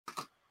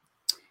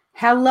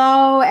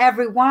Hello,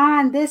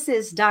 everyone. This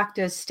is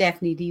Dr.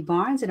 Stephanie D.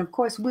 Barnes, and of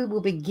course, we will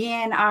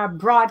begin our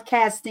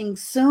broadcasting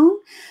soon.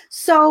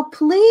 So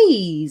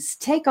please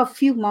take a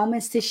few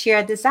moments to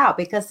share this out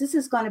because this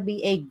is going to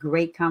be a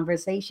great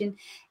conversation.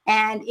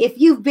 And if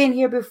you've been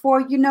here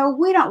before, you know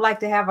we don't like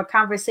to have a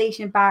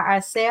conversation by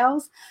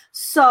ourselves.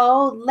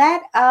 So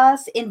let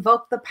us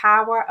invoke the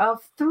power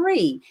of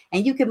three.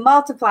 And you can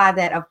multiply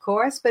that, of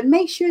course, but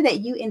make sure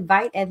that you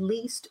invite at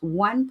least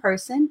one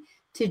person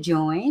to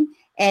join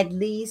at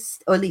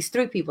least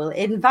three people.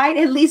 Invite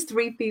at least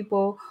three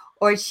people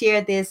or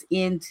share this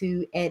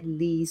into at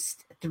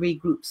least three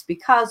groups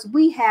because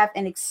we have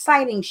an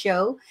exciting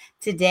show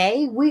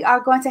today. We are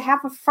going to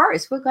have a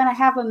first. We're going to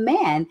have a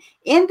man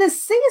in the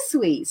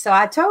C-suite. So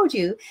I told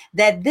you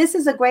that this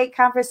is a great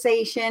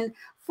conversation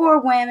for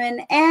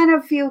women and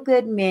a few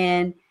good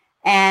men.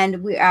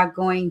 And we are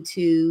going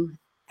to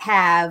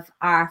have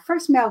our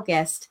first male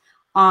guest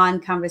on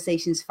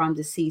Conversations from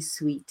the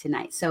C-suite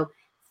tonight. So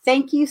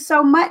thank you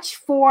so much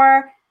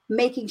for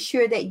making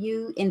sure that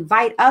you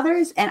invite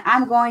others. And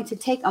I'm going to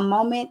take a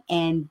moment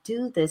and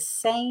do the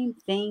same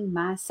thing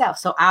myself.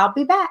 So I'll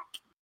be back.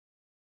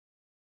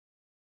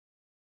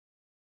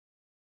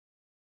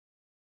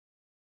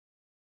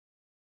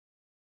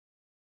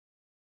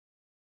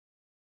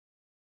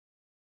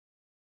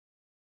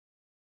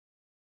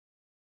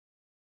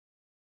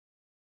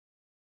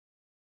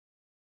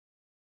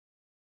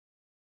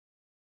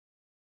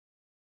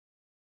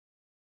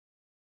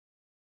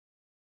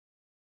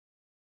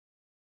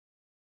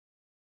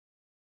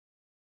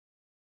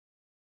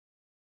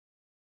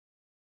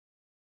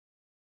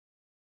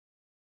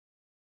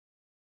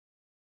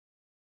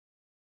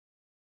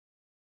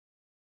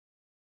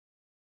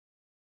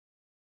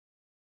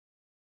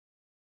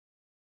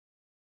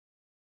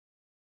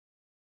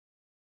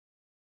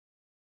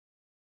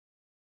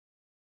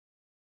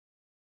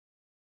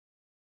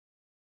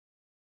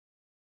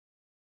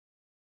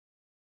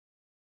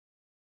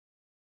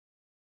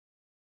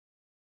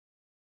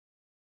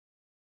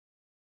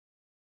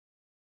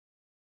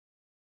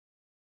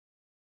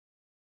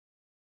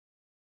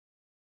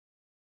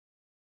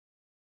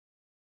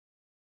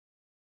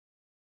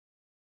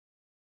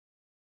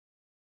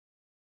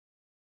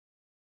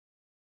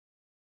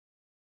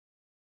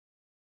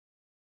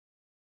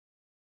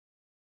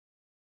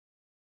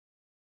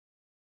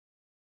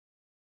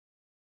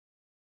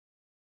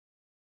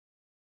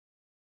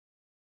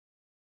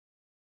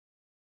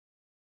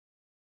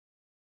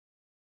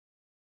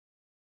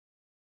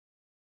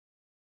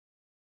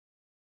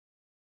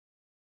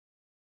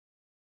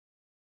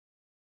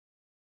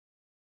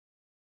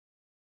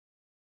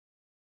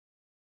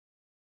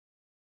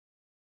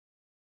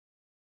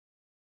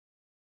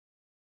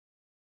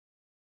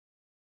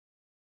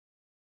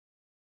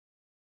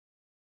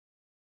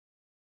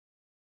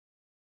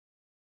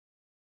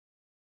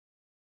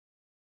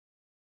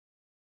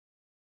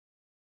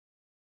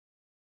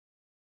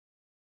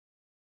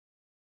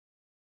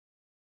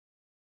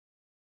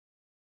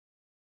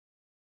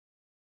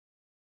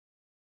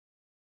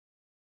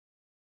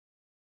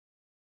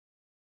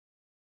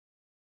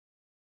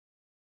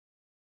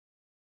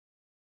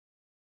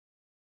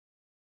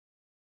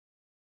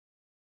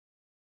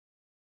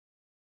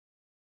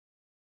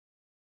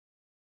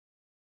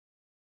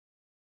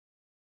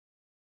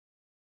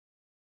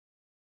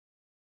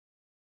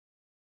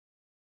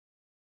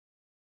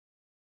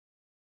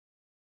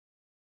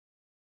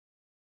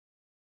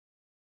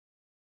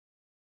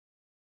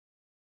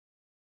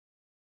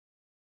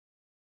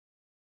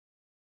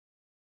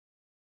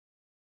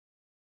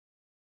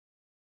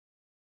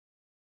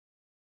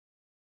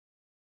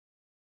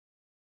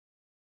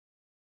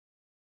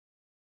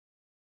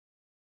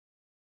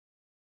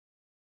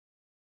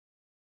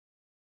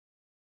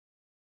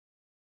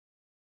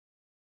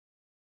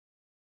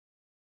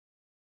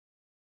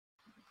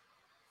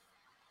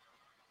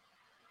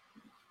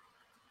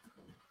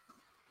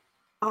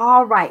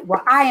 All right.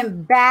 Well, I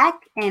am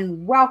back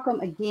and welcome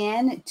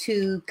again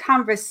to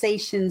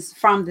Conversations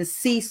from the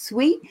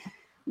C-suite.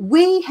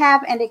 We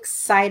have an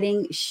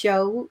exciting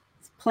show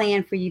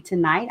planned for you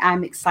tonight.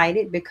 I'm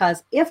excited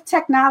because if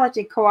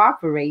technology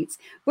cooperates,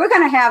 we're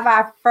going to have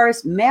our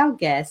first male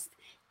guest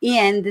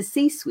in the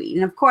C-suite.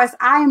 And of course,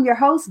 I am your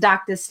host,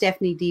 Dr.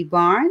 Stephanie D.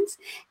 Barnes,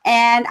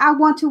 and I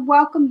want to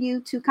welcome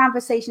you to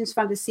Conversations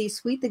from the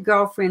C-suite, the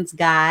girlfriend's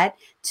guide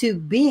to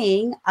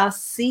being a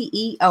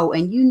CEO.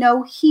 And you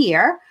know,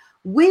 here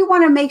we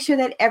want to make sure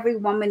that every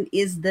woman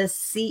is the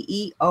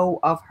CEO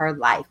of her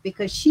life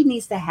because she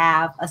needs to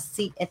have a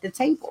seat at the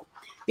table.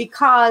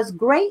 Because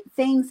great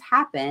things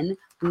happen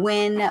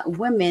when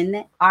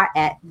women are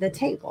at the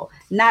table.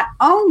 Not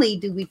only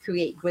do we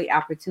create great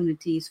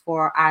opportunities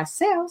for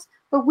ourselves,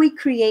 but we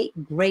create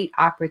great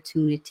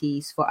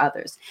opportunities for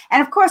others. And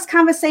of course,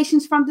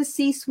 Conversations from the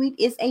C-suite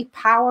is a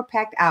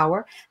power-packed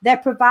hour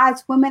that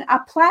provides women a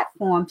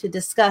platform to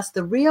discuss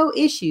the real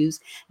issues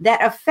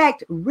that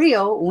affect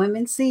real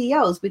women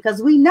CEOs,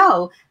 because we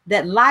know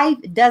that life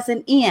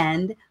doesn't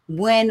end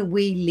when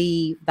we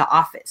leave the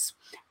office.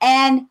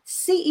 And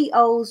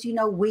CEOs, you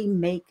know, we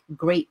make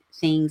great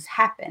things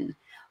happen.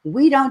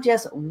 We don't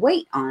just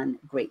wait on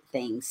great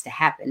things to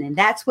happen. And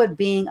that's what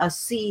being a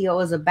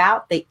CEO is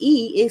about. The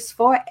E is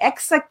for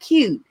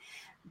execute,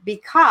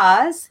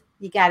 because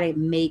you got to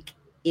make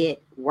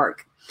it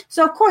work.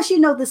 So, of course,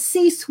 the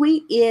C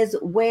suite is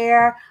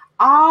where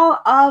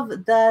all of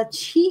the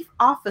chief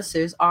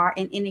officers are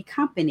in any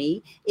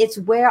company. It's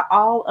where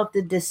all of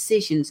the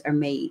decisions are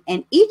made.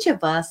 And each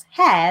of us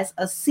has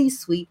a C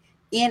suite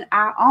in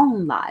our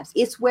own lives.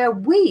 It's where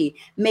we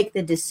make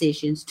the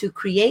decisions to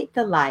create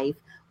the life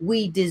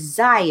we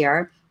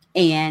desire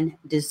and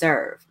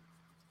deserve.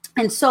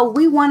 And so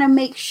we want to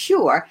make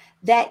sure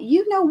that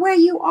you know where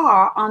you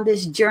are on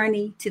this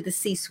journey to the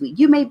C-suite.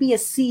 You may be a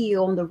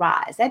CEO on the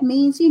rise. That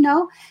means,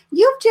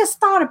 you've just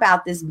thought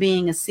about this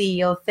being a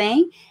CEO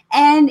thing,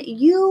 and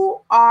you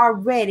are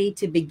ready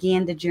to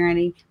begin the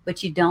journey,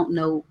 but you don't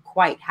know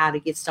quite how to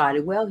get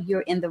started. Well,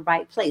 you're in the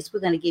right place. We're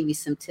going to give you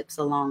some tips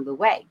along the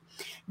way.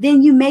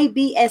 Then you may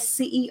be a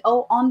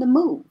CEO on the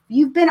move.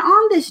 You've been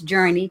on this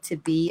journey to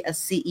be a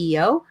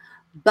CEO,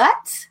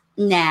 but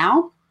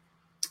now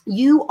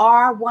you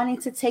are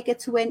wanting to take it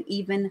to an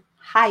even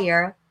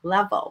higher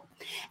level.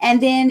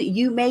 And then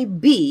you may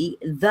be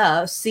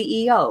the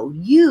CEO.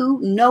 You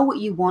know what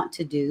you want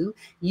to do.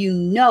 You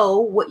know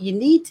what you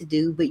need to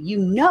do, but you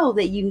know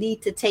that you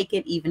need to take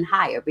it even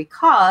higher,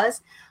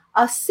 because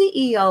a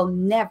CEO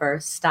never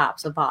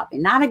stops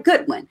evolving. Not a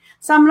good one.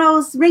 Some of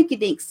those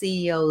rinky-dink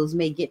CEOs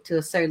may get to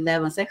a certain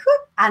level and say,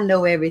 I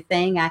know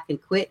everything, I can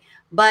quit.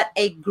 But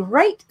a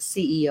great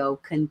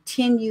CEO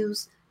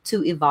continues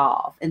to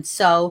evolve. And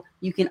so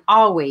you can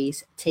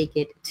always take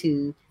it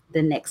to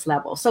the next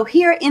level. So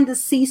here in the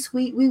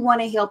C-suite, we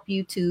want to help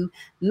you to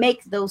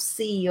make those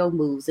CEO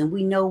moves. And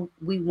we know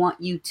we want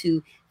you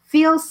to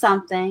feel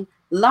something,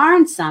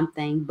 learn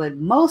something, but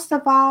most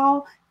of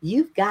all,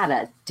 you've got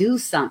to do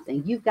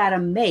something. You've got to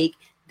make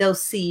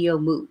those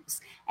CEO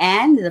moves.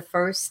 And the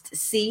first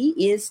C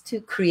is to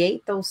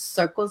create those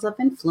circles of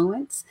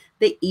influence.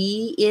 The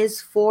E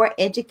is for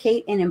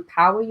educate and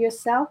empower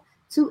yourself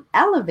to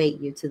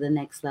elevate you to the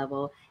next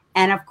level.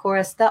 And of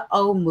course, the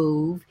O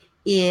move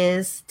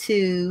is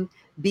to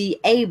be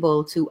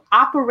able to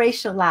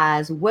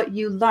operationalize what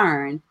you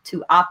learn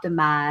to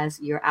optimize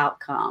your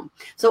outcome.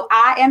 So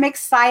I am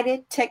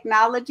excited.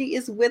 Technology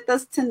is with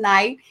us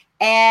tonight,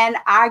 and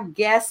our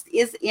guest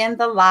is in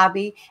the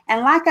lobby.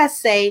 And like I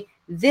say,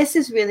 this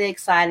is really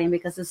exciting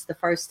because it's the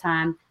first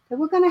time that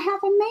we're going to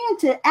have a man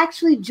to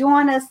actually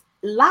join us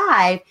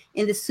live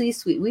in the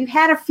C-suite. We've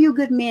had a few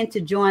good men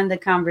to join the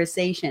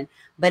conversation,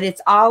 but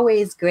it's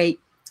always great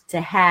to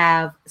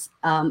have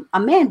a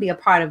man be a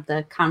part of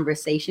the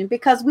conversation,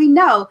 because we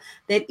know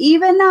that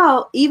even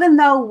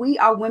though we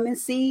are women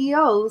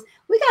CEOs,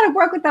 we got to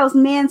work with those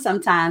men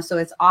sometimes. So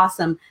it's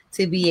awesome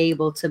to be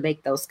able to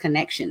make those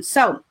connections.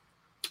 So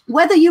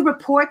whether you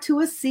report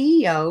to a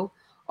CEO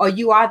or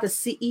you are the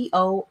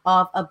CEO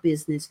of a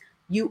business,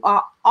 you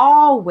are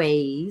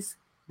always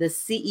the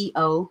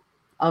CEO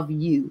of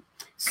you.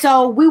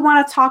 So we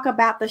want to talk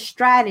about the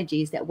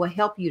strategies that will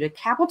help you to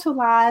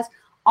capitalize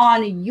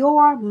on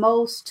your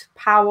most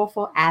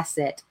powerful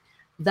asset,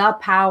 the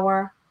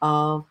power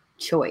of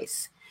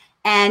choice.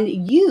 And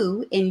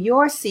you, in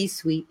your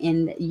C-suite,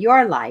 in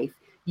your life,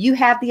 you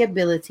have the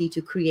ability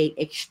to create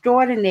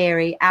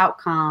extraordinary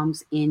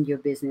outcomes in your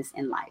business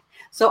and life.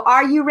 So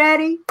are you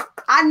ready?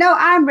 I know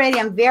I'm ready.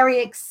 I'm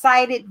very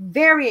excited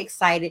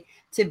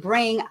to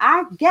bring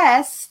our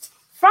guest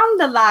from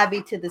the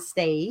lobby to the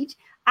stage.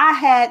 I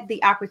had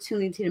the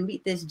opportunity to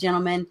meet this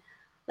gentleman,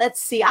 let's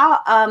see,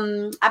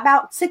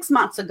 about 6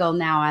 months ago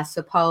now, I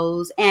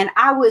suppose. And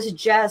I was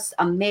just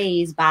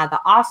amazed by the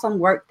awesome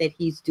work that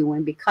he's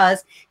doing,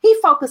 because he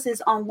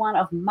focuses on one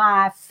of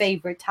my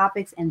favorite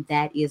topics, and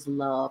that is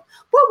love.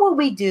 What would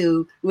we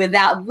do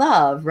without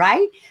love,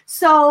 right?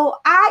 So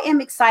I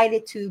am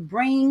excited to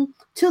bring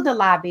to the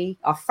lobby,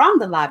 or from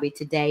the lobby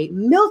today,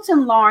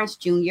 Milton Lawrence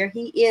Jr.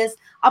 He is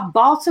a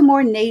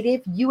Baltimore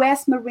native,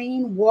 U.S.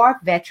 Marine War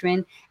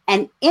veteran,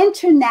 an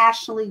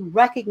internationally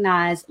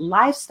recognized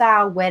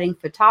lifestyle wedding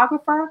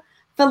photographer,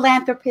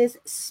 philanthropist,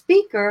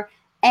 speaker,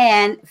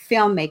 and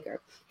filmmaker.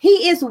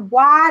 He is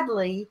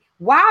wildly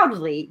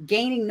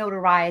gaining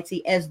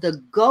notoriety as the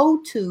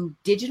go-to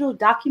digital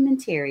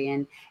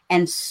documentarian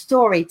and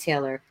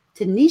storyteller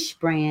to niche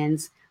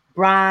brands,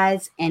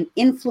 brides, and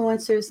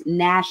influencers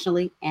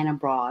nationally and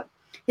abroad.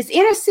 His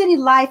inner city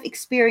life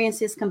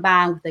experiences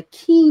combined with a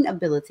keen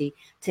ability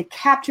to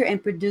capture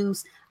and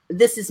produce,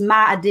 this is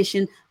my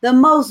addition, the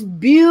most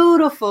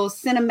beautiful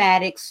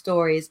cinematic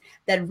stories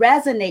that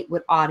resonate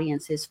with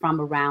audiences from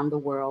around the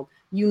world,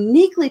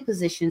 uniquely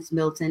positions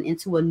Milton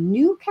into a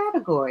new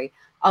category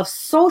of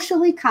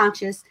socially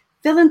conscious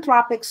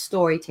philanthropic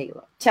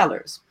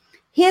storytellers.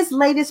 His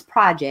latest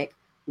project,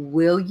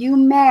 Will You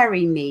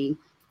Marry Me?,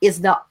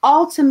 is the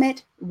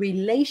ultimate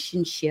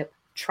relationship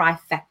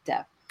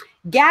trifecta.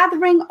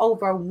 Gathering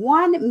over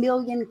 1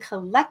 million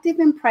collective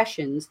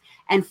impressions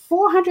and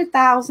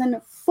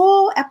 400,000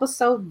 full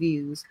episode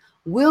views,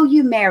 Will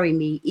You Marry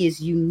Me is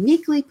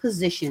uniquely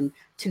positioned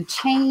to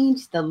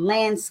change the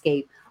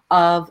landscape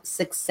of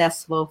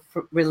successful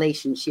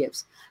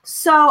relationships.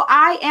 So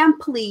I am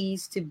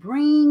pleased to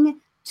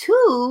bring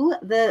to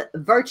the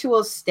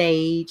virtual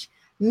stage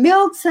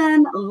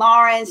Milton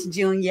Lawrence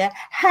Jr.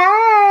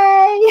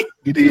 Hey.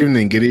 Good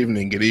evening, good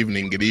evening, good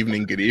evening, good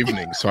evening, good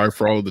evening. Sorry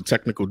for all the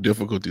technical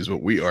difficulties,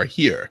 but we are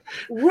here.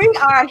 We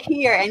are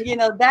here. And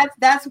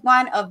that's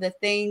one of the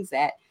things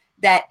that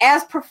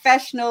as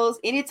professionals,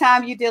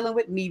 anytime you're dealing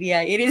with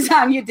media,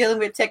 anytime you're dealing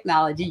with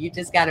technology, you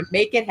just got to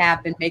make it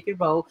happen, make it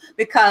roll,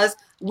 because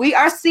we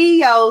are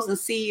CEOs and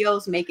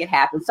CEOs make it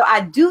happen. So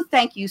I do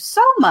thank you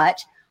so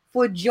much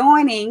for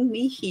joining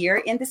me here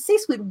in the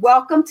C-Suite.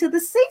 Welcome to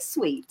the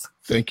C-Suite.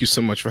 Thank you so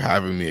much for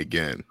having me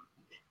again.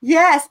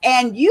 Yes,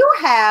 and you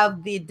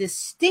have the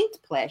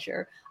distinct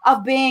pleasure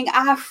of being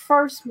our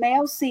first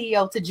male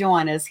CEO to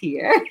join us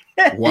here.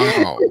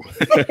 Wow.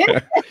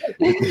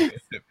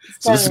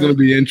 So this is going to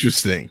be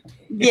interesting.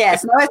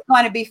 Yes, no, it's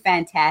going to be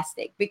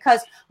fantastic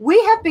because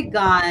we have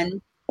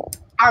begun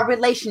our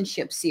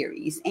relationship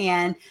series.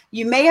 And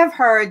you may have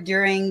heard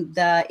during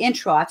the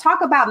intro, I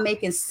talk about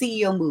making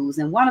CEO moves.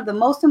 And one of the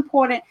most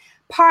important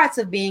parts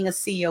of being a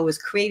CEO is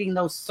creating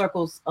those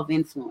circles of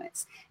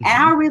influence. Mm-hmm.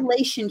 And our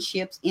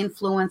relationships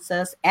influence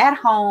us at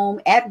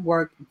home, at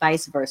work,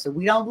 vice versa.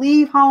 We don't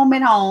leave home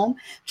at home,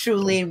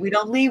 truly. We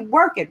don't leave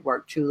work at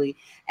work, truly.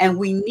 And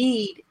we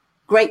need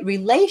great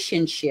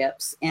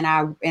relationships in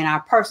our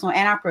personal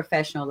and our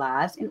professional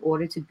lives in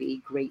order to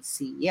be great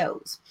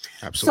CEOs.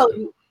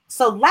 Absolutely.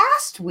 So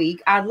last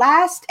week, our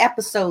last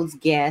episode's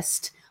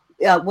guest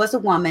was a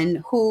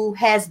woman who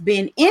has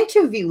been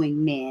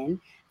interviewing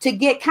men to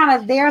get kind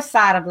of their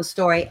side of the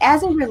story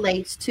as it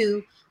relates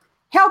to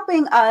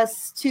helping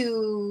us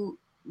to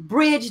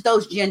bridge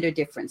those gender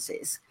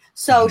differences.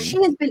 So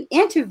she has been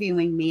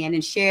interviewing men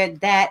and shared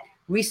that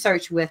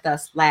research with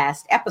us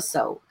last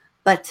episode.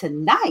 But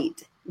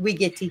tonight, we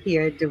get to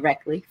hear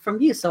directly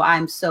from you. So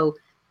I'm so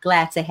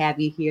glad to have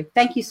you here.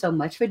 Thank you so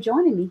much for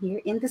joining me here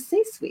in the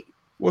C-Suite.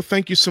 Well,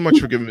 thank you so much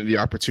for giving me the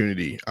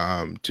opportunity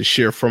to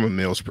share from a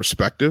male's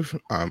perspective.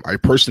 I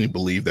personally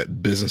believe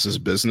that business is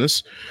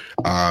business,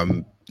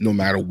 no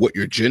matter what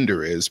your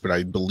gender is. But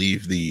I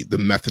believe the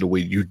method, the way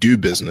you do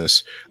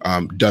business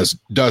does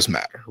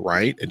matter,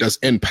 right? It does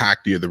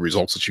impact the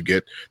results that you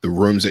get, the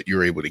rooms that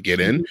you're able to get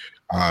in,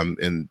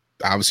 and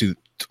obviously,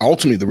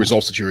 ultimately, the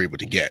results that you're able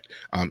to get,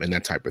 and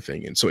that type of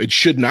thing. And so it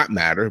should not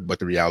matter, but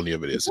the reality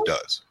of it is it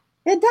does.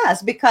 It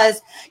does,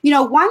 because,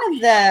 one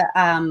of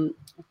the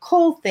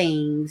cool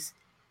things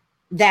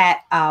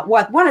that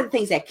one of the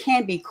things that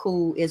can be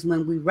cool is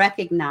when we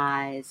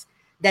recognize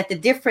that the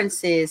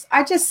differences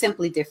are just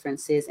simply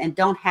differences and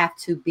don't have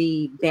to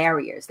be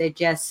barriers. They're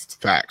just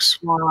facts.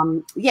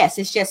 Yes,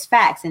 it's just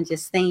facts and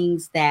just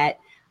things that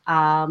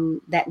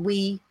that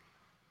we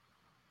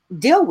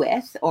deal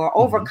with or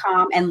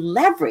overcome and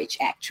leverage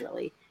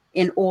actually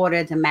in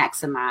order to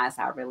maximize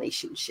our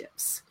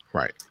relationships.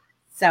 Right.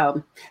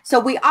 So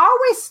we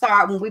always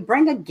start when we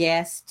bring a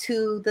guest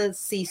to the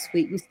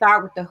C-Suite. We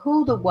start with the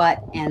who, the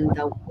what, and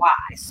the why.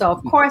 So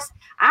of course,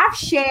 I've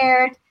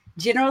shared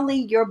generally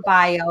your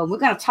bio. We're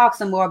going to talk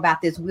some more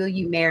about this "Will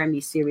You Marry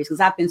Me" series because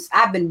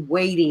I've been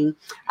waiting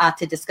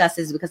to discuss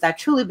this because I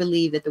truly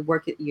believe that the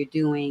work that you're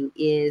doing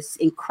is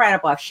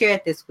incredible. I've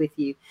shared this with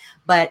you,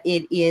 but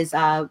it is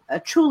a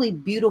truly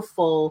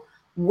beautiful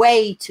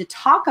way to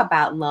talk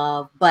about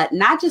love, but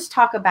not just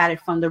talk about it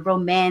from the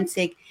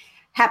romantic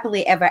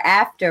happily ever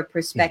after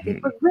perspective,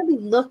 but really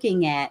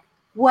looking at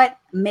what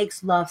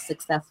makes love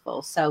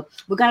successful. So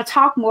we're going to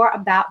talk more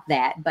about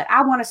that, but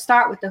I want to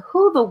start with the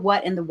who, the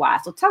what, and the why.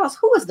 So tell us,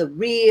 who is the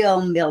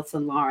real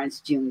Milton Lawrence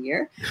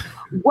Jr.?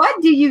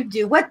 What do you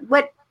do?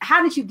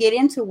 How did you get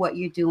into what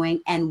you're doing?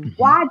 And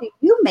why do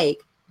you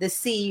make the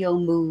CEO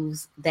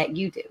moves that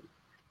you do?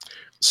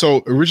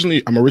 So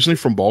I'm originally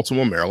from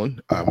Baltimore,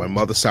 Maryland. My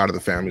mother's side of the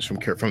family is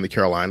from the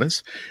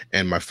Carolinas,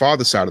 and my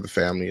father's side of the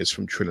family is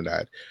from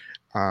Trinidad.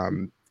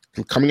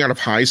 Coming out of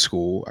high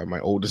school, my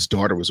oldest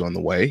daughter was on the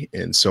way,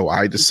 and so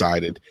I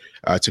decided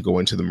to go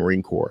into the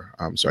Marine Corps.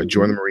 So I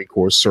joined the Marine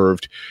Corps,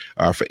 served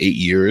for 8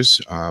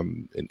 years,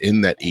 and in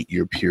that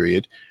 8-year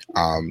period,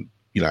 I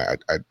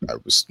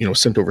was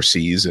sent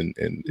overseas, and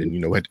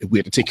we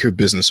had to take care of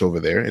business over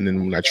there. And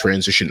then when I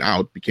transitioned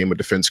out, became a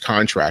defense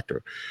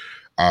contractor.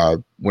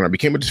 When I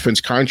became a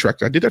defense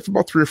contractor, I did that for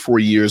about 3 or 4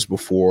 years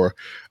before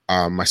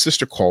my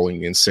sister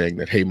calling and saying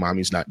that, hey,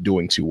 mommy's not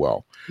doing too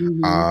well.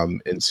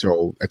 And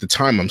so at the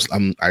time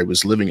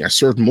I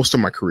served most of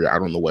my career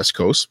out on the West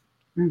Coast,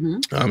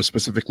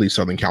 specifically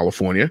Southern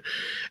California.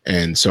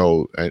 And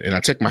so, and I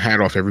take my hat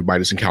off to everybody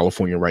that's in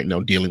California right now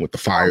dealing with the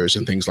fires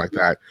and things like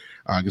that,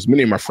 because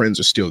many of my friends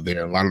are still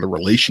there. A lot of the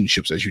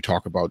relationships, as you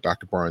talk about,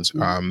 Dr. Barnes,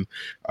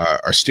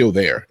 are still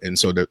there. And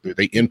so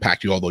they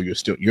impact you, although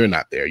you're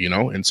not there,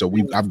 And so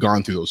I've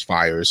gone through those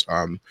fires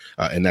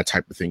and that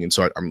type of thing. And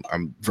so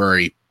I'm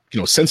very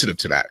sensitive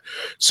to that.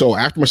 So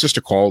after my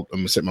sister called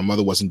and said my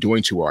mother wasn't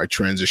doing too well, I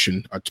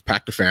transitioned to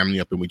pack the family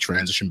up, and we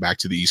transitioned back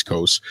to the East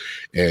Coast.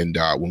 And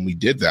when we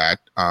did that,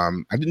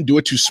 I didn't do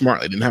it too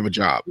smartly. I didn't have a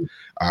job.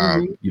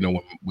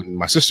 When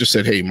my sister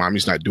said, "Hey,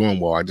 mommy's not doing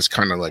well," I just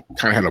kind of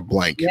had a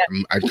blank. Yeah.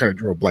 I kind of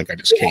drew a blank. I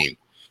just came.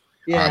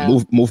 Yeah.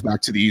 Moved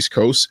back to the East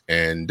Coast.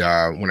 And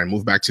when I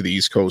moved back to the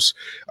East Coast,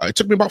 it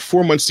took me about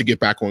 4 months to get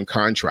back on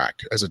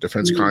contract as a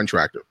defense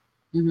contractor.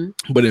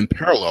 Mm-hmm. But in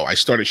parallel, I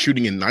started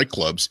shooting in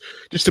nightclubs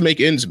just to make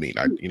ends meet.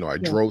 I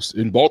drove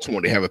in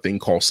Baltimore. They have a thing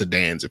called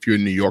sedans. If you're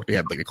in New York, they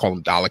call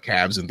them dollar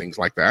cabs and things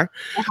like that.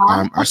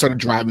 I started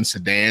driving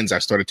sedans. I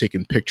started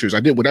taking pictures. I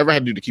did whatever I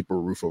had to do to keep a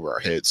roof over our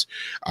heads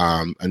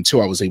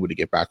until I was able to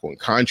get back on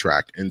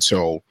contract. And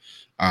so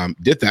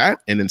did that.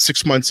 And then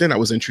 6 months in, I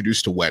was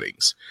introduced to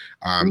weddings.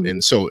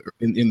 And so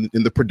in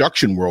the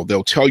production world,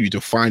 they'll tell you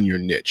to find your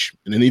niche.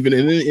 And then even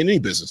in any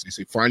business, they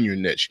say, find your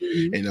niche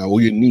and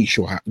or your niche,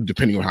 or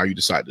depending on how you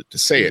decide to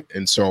say it.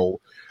 And so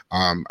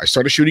I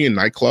started shooting in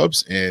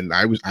nightclubs, and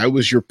I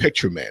was your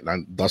picture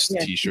man. That's the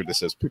t-shirt that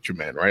says picture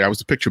man, right? I was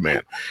the picture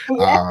man.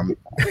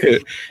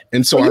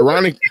 And so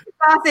ironic.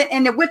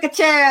 And the wicker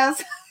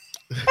chairs.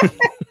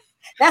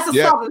 That's a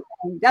Southern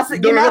thing. That's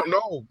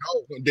no.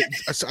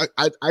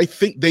 I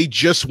think they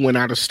just went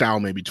out of style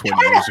maybe 20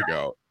 years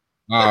ago.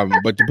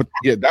 But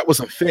yeah, that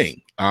was a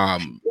thing.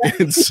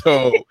 And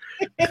so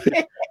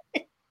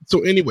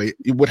anyway,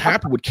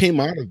 what came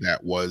out of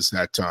that was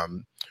that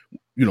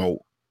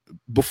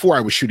before I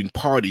was shooting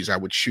parties, I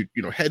would shoot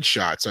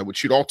headshots. I would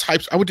shoot all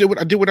types. I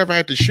did whatever I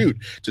had to shoot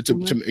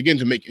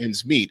to make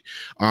ends meet.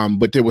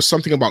 But there was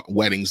something about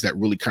weddings that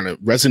really kind of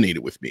resonated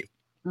with me.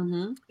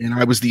 Mm-hmm. And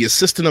I was the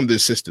assistant of the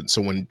assistant.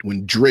 So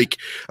when Drake,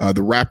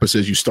 the rapper,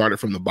 says you started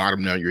from the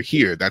bottom, now you're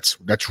here, that's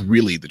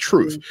really the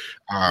truth.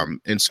 Mm-hmm.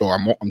 And so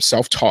I'm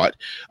self-taught.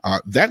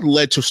 That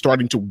led to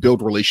starting to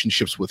build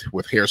relationships with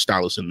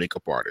hairstylists and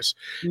makeup artists.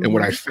 Mm-hmm. And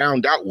what I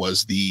found out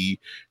was the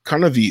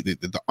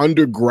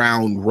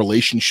underground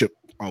relationship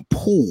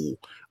pool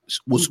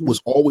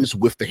was always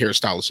with the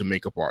hairstylists and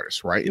makeup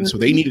artists, right? And so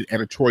they needed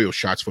editorial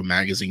shots for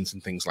magazines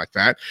and things like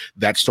that.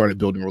 That started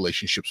building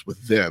relationships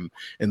with them,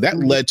 and that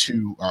led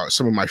to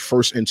some of my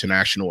first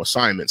international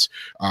assignments,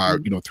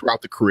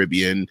 throughout the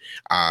Caribbean,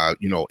 and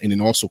then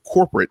also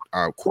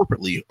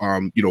corporately,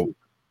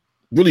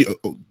 really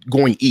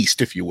going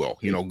east, if you will,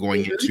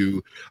 going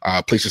into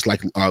places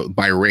like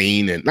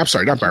Bahrain, and I'm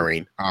sorry, not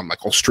Bahrain,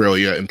 like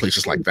Australia and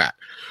places like that.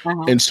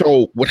 Uh-huh. And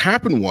so what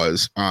happened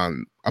was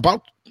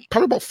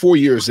probably about 4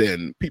 years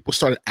in, people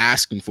started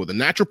asking for the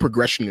natural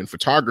progression in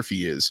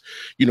photography is,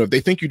 if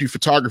they think you do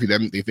photography,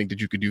 then they think that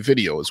you could do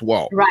video as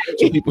well. Right.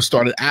 So people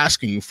started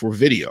asking for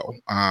video.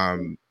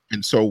 And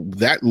so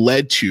that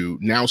led to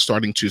now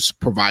starting to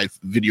provide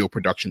video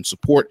production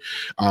support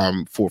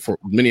for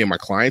many of my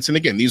clients. And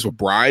again, these were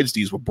brides,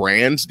 these were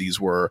brands, these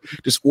were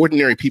just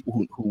ordinary people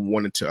who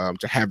wanted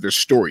to have their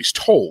stories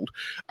told.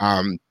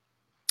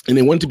 And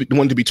they wanted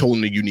to be told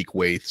in a unique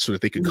way so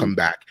that they could come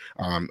back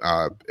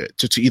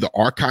to either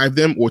archive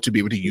them or to be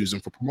able to use them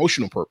for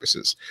promotional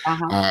purposes.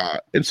 Uh-huh.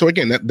 And so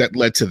again, that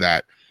led to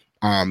that.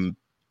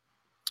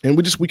 And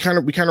we kind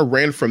of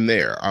ran from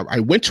there. I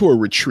went to a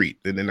retreat,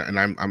 and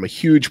I'm a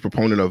huge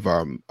proponent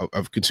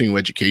of continuing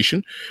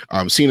education.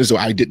 Seeing as though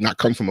I did not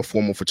come from a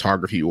formal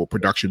photography or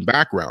production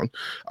background,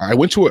 I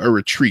went to a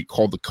retreat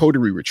called the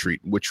Coterie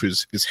Retreat, which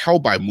is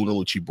held by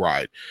Munaluchi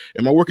Bride,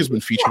 and my work has been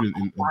featured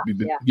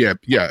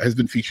has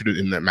been featured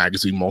in that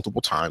magazine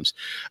multiple times.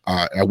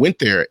 I went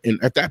there,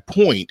 and at that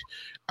point,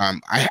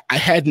 I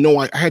had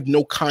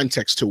no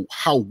context to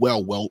how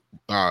well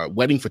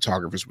wedding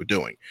photographers were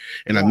doing.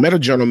 And I met a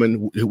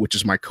gentleman which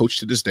is my coach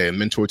to this day, a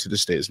mentor to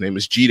this day. His name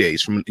is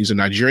Jide. He's a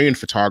Nigerian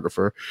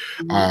photographer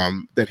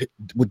that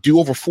would do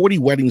over 40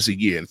 weddings a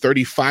year, and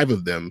 35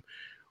 of them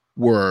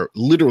were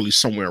literally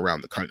somewhere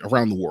around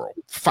the world.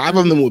 5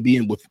 of them would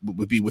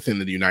be within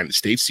the United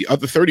States. The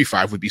other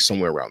 35 would be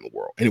somewhere around the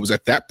world. And it was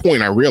at that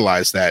point I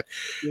realized that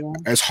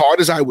as hard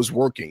as I was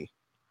working,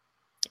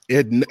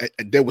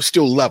 there were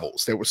still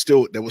levels. There was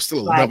still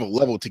a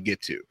level to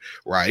get to,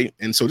 right?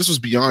 And so this was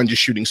beyond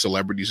just shooting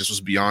celebrities. This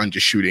was beyond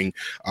just shooting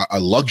a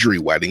luxury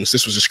weddings.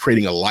 This was just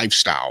creating a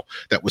lifestyle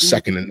that was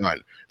second to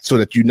none. So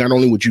that you not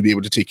only would you be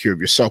able to take care of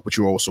yourself, but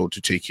you're also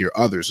to take care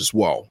of others as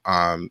well,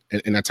 and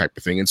that type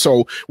of thing. And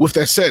so, with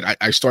that said,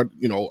 I started,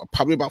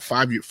 probably about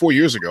 4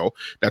 years ago.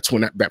 That's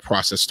when that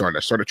process started.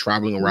 I started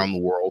traveling around the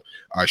world,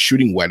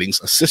 shooting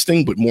weddings,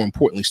 assisting, but more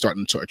importantly,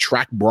 starting to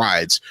attract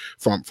brides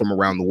from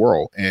around the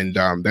world. And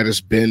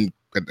that's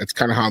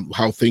kind of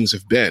how things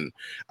have been.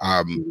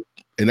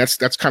 And that's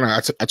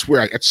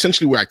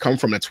essentially where I come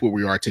from. That's where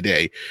we are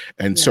today.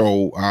 And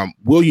so,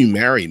 will you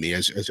marry me?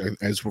 As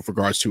with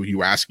regards to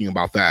you asking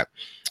about that,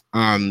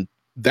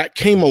 that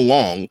came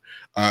along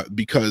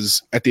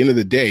because at the end of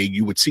the day,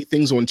 you would see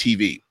things on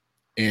TV,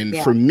 And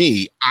for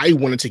me, I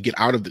wanted to get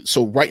out of it.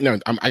 So right now,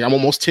 I'm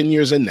almost 10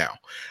 years in now.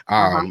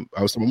 I'm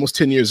almost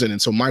 10 years in.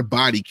 And so my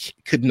body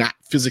could not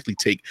physically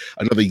take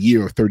another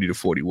year of 30 to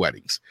 40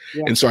 weddings.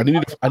 Yeah. And so I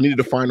needed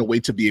to find a way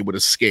to be able to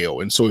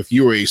scale. And so if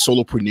you're a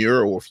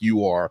solopreneur, or if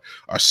you are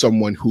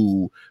someone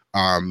who,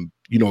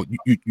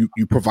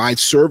 you provide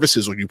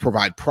services or you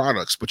provide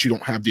products, but you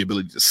don't have the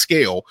ability to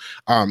scale,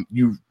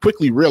 you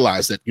quickly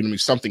realize that,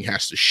 something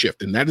has to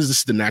shift. And that is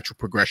just the natural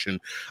progression.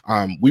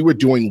 We were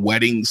doing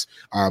weddings.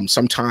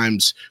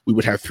 Sometimes we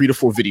would have 3 to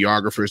 4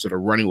 videographers that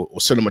are running, or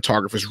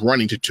cinematographers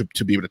running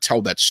to be able to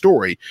tell that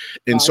story.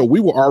 And so we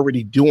were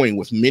already doing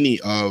with many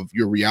of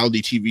your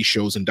reality TV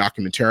shows and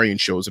documentarian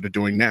shows that are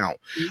doing now.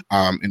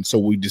 And so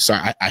we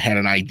decided, I had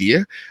an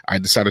idea. I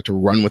decided to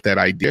run with that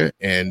idea,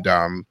 and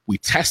we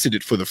tested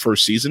it for the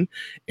first season,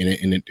 and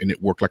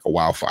it worked like a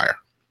wildfire.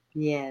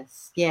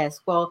 Yes.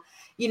 Well,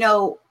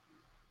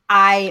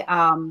 I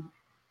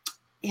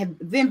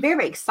have been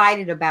very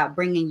excited about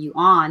bringing you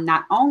on,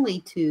 not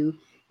only to,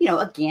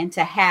 again,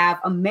 to have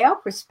a male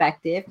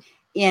perspective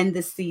in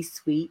the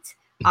C-suite,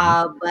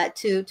 but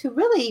to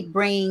really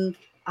bring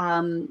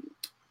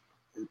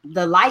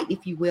the light,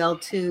 if you will,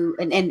 to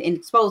and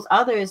expose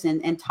others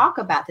and talk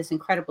about this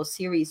incredible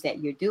series that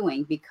you're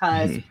doing,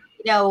 because,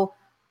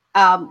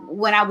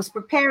 when I was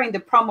preparing the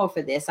promo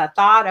for this, I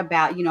thought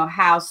about,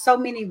 how so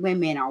many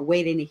women are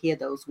waiting to hear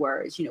those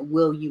words,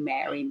 will you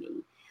marry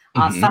me?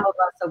 Some of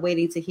us are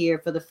waiting to hear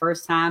it for the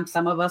first time.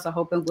 Some of us are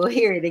hoping we'll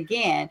hear it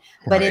again.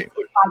 But it's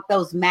like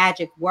those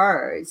magic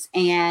words.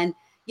 And,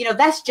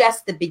 that's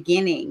just the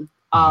beginning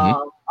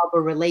of a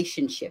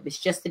relationship. It's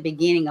just the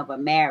beginning of a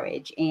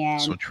marriage.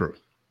 And so true.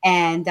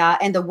 And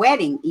the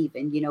wedding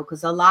even,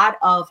 because a lot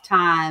of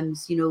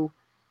times,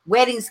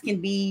 weddings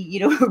can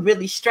be,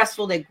 really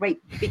stressful. They're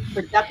great big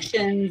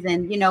productions,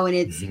 and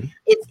and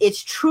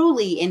it's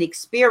truly an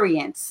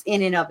experience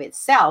in and of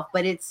itself,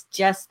 but it's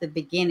just the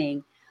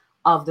beginning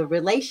of the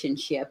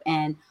relationship.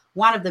 And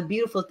one of the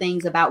beautiful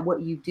things about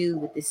what you do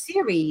with the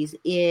series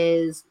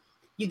is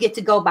you get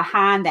to go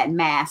behind that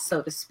mask,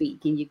 so to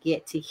speak, and you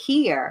get to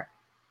hear,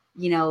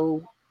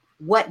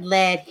 what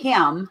led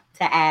him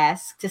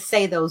to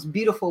say those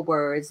beautiful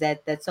words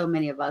that so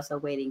many of us are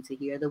waiting to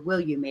hear, the will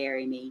you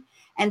marry me?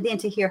 And then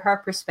to hear her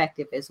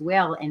perspective as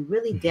well, and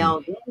really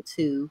delve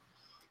into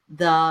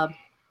the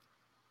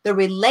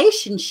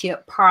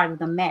relationship part of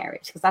the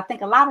marriage. Because I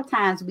think a lot of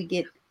times we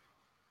get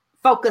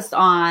focused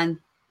on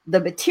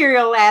the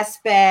material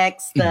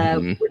aspects,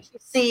 what you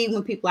see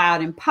when people are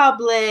out in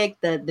public,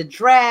 the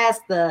dress,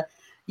 the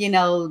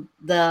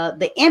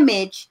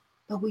image,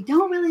 but we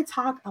don't really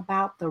talk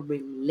about the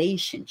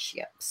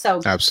relationship.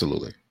 So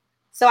absolutely.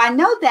 So I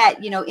know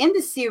that, in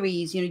the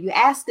series, you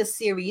ask a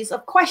series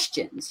of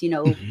questions,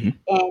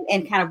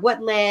 and kind of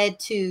what led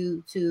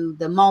to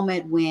the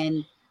moment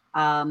when,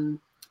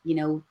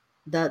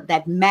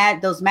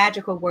 those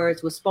magical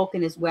words were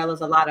spoken, as well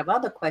as a lot of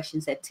other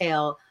questions that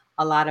tell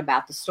a lot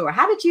about the story.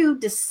 How did you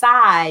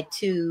decide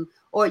to,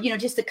 or,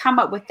 just to come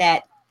up with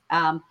that,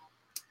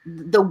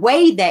 the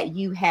way that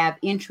you have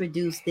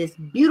introduced this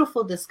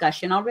beautiful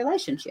discussion on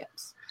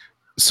relationships?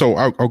 So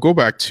I'll go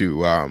back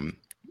to,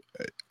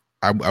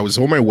 I was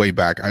on my way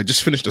back. I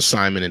just finished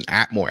assignment in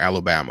Atmore,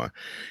 Alabama,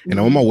 and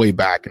I'm on my way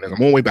back, and I'm on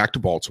my way back to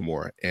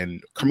Baltimore.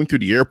 And coming through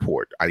the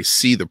airport, I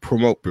see the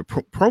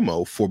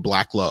promo for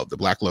Black Love, the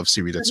Black Love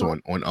series that's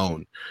on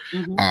OWN.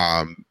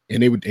 And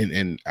they would,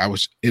 and I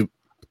was, have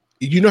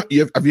you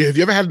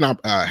ever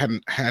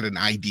had an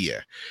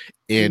idea,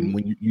 and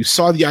when you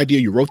saw the idea,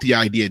 you wrote the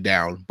idea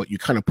down, but you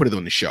kind of put it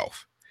on the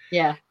shelf.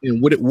 Yeah.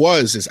 And what it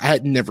was is I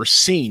had never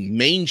seen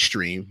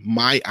mainstream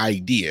my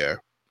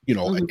idea.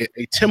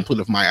 A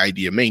template of my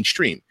idea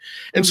mainstream.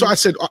 And so I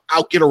said,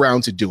 I'll get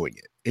around to doing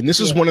it. And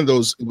this is one of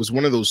those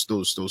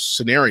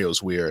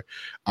scenarios where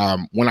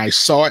when I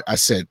saw it, I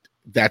said,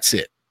 that's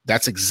it.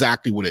 That's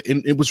exactly what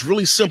it was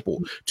really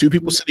simple. 2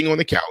 people sitting on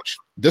the couch.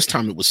 This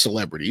time it was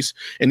celebrities,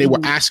 and they were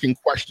asking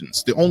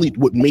questions.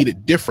 What made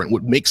it different,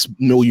 what makes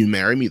Will You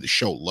Marry Me,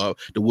 the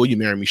Will You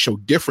Marry Me show,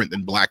 different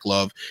than Black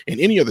Love and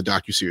any other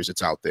docuseries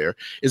that's out there,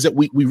 is that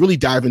we really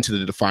dive into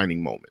the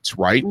defining moments,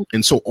 right?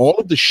 And so all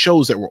of the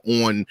shows that were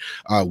on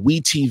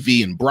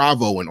WeTV and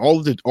Bravo and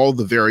all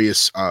the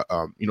various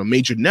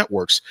major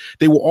networks,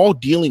 they were all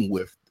dealing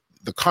with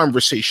the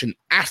conversation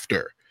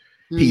after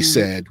he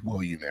said,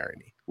 "Will you marry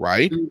me?"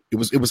 Right? It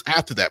was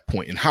after that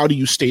point, and how do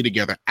you stay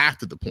together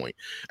after that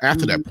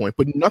point?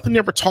 But nothing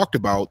ever talked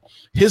about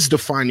his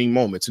defining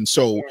moments. And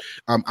so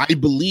I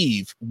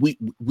believe we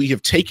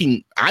have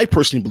taken, I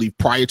personally believe,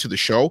 prior to the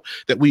show,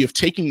 that we have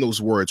taken those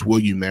words, "Will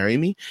you marry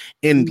me?"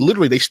 And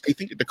literally they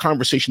think that the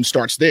conversation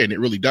starts there, and it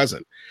really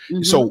doesn't.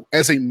 So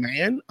as a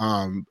man,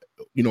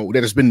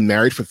 that has been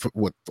married for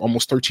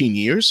almost 13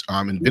 years,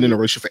 and been in a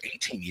relationship for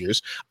 18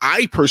 years,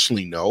 I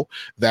personally know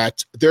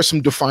that there's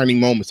some defining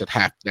moments that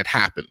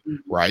happen,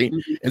 right?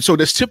 And so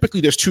there's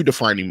 2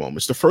 defining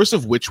moments. The first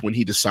of which, when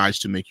he decides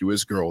to make you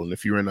his girl, and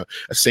if you're in a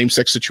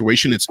same-sex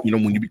situation, it's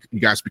when you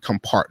guys become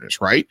partners,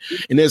 right?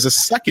 And there's a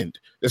second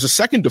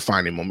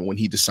defining moment when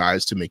he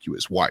decides to make you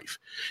his wife.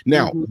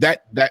 Now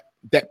that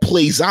that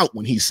plays out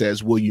when he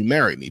says, "Will you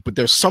marry me?" But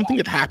there's something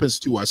that happens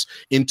to us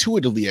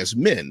intuitively as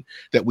men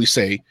that we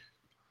say,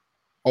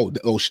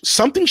 oh,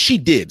 something she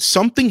did,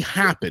 something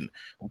happened.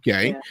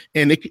 Okay. Yeah.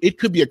 And it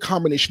could be a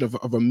combination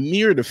of a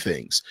myriad of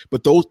things,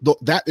 but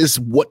that's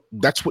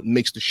what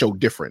makes the show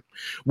different.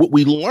 What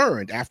we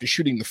learned after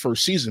shooting the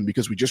first season,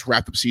 because we just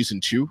wrapped up season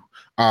 2,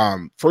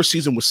 first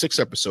season was 6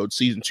 episodes.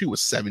 Season 2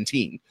 was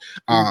 17.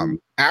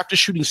 After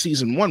shooting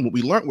season 1, what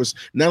we learned was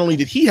not only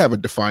did he have a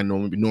defined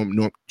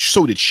norm,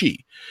 so did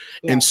she.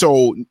 Yeah. And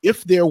so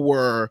if there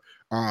were,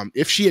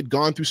 if she had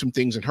gone through some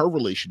things in her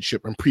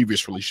relationship and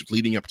previous relationships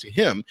leading up to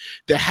him,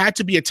 there had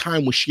to be a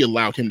time when she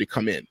allowed him to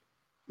come in.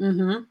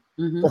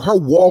 For her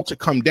wall to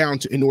come down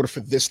in order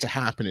for this to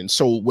happen. And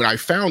so what I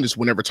found is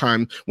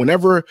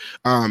whenever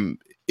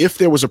if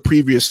there was a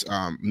previous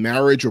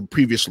marriage or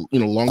previous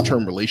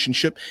long-term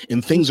relationship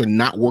and things are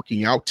not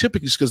working out,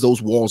 typically it's because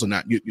those walls are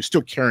not, you're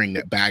still carrying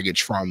that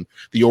baggage from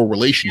the old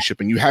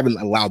relationship and you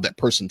haven't allowed that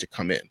person to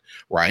come in,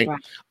 right?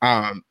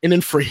 And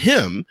then for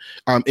him,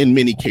 in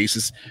many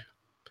cases,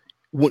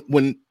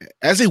 when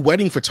as a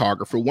wedding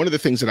photographer, one of the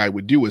things that I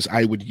would do is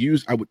I would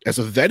as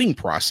a vetting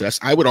process,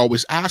 I would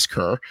always ask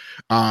her,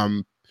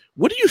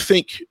 what do you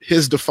think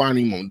his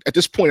defining moment at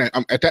this point?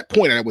 At that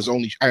point, I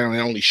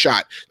only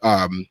shot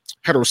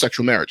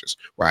heterosexual marriages,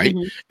 right?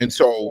 And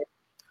so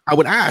I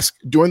would ask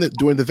during the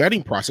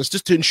vetting process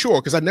just to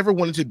ensure, because I never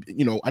wanted a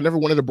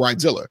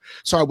bridezilla.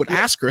 So I would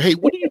ask her, hey,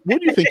 what do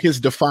you think his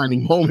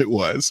defining moment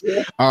was?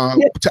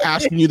 To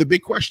asking you the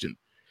big question.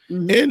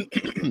 And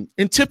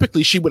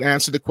typically she would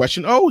answer the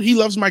question, oh, he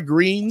loves my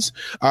greens.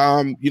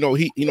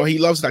 He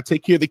loves that I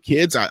take care of the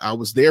kids. I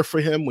was there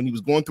for him when he was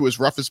going through his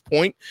roughest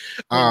point,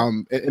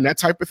 and that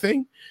type of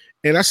thing.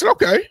 And I said,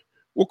 okay,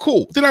 well,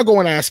 cool. Then I'll go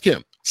and ask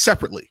him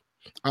separately.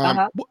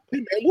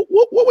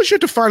 What was your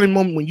defining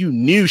moment when you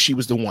knew she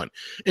was the one?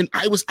 And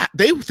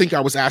they think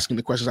I was asking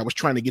the questions. I was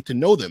trying to get to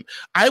know them.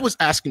 I was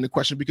asking the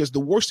question because the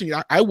worst thing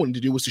I wanted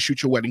to do was to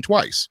shoot your wedding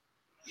twice.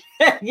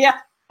 Yeah.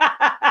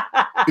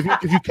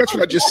 If you catch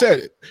what I just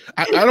said, if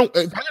I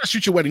gotta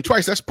shoot your wedding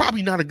twice, that's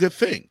probably not a good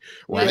thing,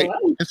 right? Yeah.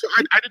 And so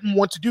I didn't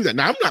want to do that.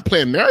 Now I'm not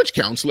playing marriage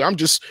counselor. I'm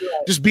just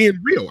being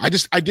real.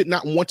 I did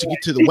not want to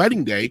get to the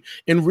wedding day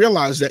and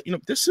realize that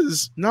this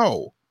is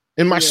no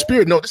in my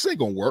spirit. No, this ain't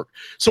gonna work.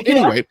 So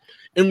anyway,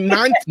 and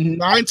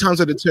nine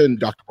times out of 10,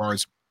 Dr.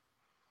 Barnes,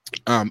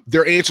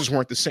 their answers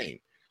weren't the same.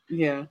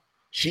 Yeah,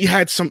 she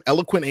had some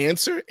eloquent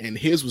answer, and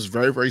his was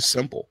very, very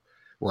simple,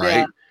 right?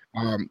 Yeah.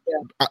 I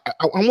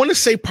want to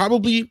say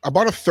probably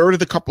about a third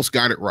of the couples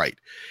got it right,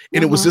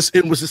 and it was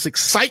this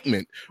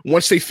excitement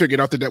once they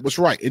figured out that was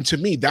right. And to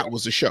me, that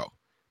was the show.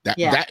 That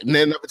in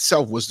and of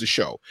itself was the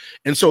show.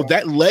 And so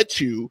that led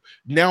to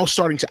now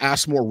starting to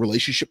ask more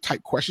relationship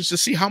type questions to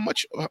see how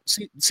much,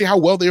 see how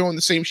well they're on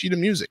the same sheet of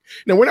music.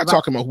 Now, we're not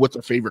talking about what's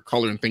their favorite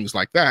color and things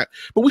like that,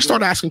 but we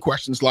start asking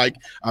questions like,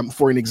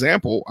 for an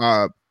example,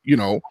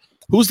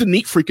 who's the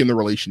neat freak in the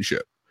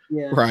relationship,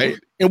 right?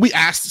 And we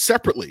asked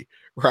separately,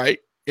 right?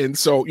 And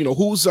so,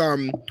 who's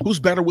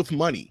better with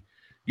money,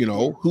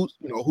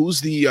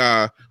 who's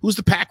the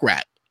pack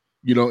rat,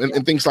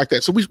 and things like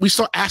that. So we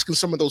start asking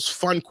some of those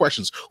fun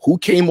questions. Who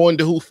came on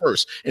to who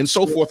first, and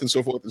so forth and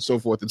so forth and so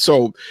forth. And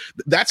so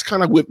that's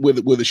kind of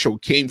where the show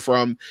came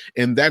from.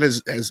 And that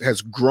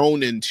has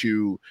grown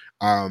into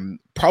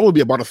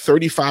probably about a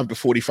 35 to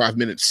 45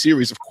 minute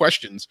series of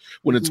questions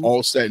when it's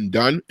all said and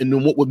done. And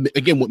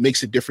then what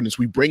makes it different is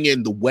we bring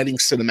in the wedding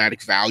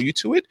cinematic value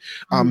to it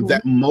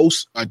that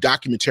most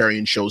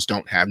documentarian shows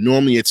don't have.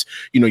 Normally it's,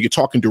 you're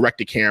talking direct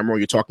to camera, or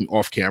you're talking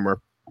off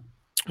camera.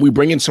 We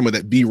bring in some of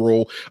that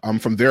B-roll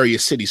from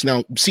various cities.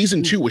 Now,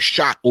 season 2 was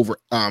shot over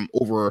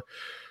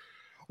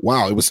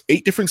it was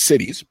 8 different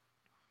cities,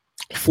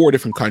 4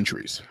 different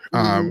countries.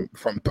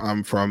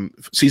 From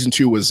season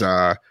 2 was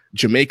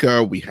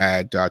Jamaica. We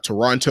had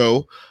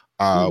Toronto.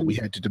 We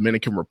had the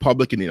Dominican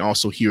Republic, and then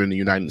also here in the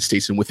United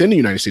States. And within the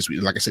United States,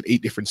 like I said,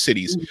 8 different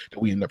cities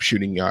that we ended up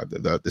shooting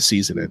the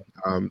season in.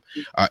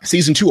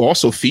 Season 2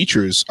 also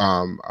features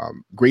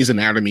Grey's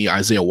Anatomy,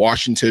 Isaiah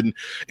Washington,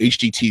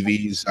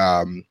 HGTV's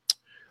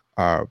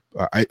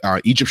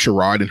Egypt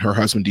Sherrod and her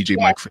husband DJ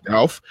Mike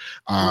Fidelf,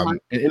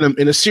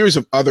 in a series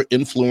of other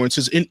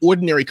influences in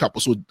ordinary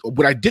couples. So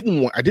what I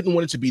didn't want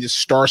it to be this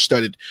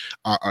star-studded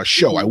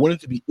show. I wanted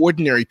it to be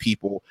ordinary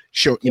people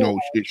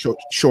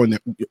showing their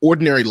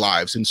ordinary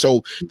lives. And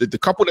so the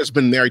couple that's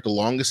been married the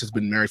longest has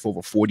been married for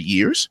over 40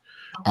 years,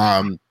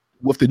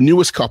 with the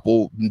newest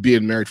couple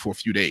being married for a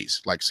few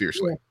days. Like,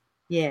 seriously.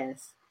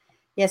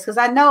 Yes, because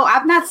I know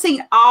I've not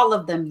seen all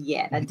of them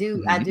yet. I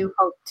do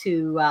hope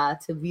to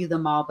view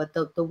them all. But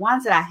the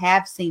ones that I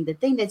have seen, the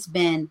thing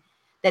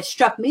that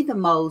struck me the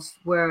most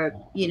were,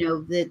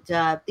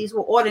 that these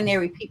were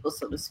ordinary people,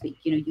 so to speak.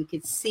 You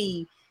could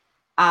see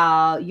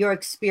your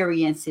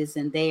experiences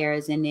and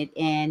theirs, and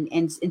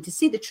to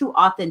see the true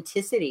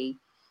authenticity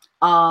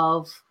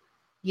of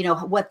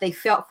what they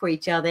felt for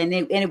each other, and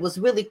it was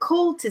really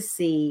cool to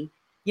see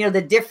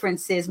the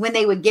differences when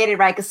they would get it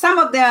right. Because some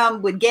of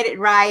them would get it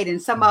right,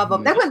 and some of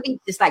them, they wouldn't be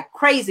just like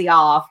crazy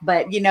off,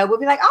 but, would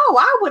be like, oh,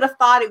 I would have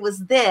thought it was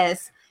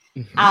this.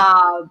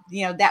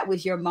 That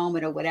was your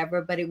moment or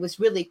whatever. But it was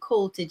really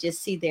cool to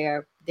just see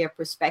their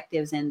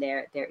perspectives and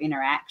their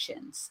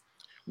interactions.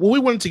 Well, we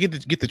wanted to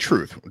get the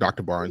truth,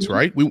 Dr. Barnes,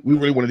 right? We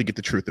really wanted to get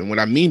the truth. And what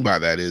I mean by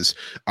that is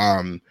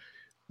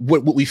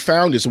what we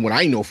found is, and what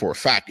I know for a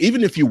fact,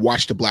 even if you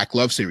watch the Black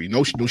Love series,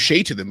 no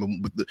shade to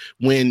them,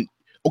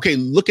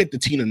 look at the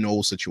Tina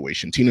Knowles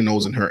situation. Tina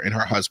Knowles and her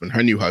husband,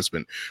 her new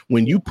husband.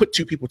 When you put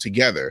two people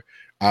together,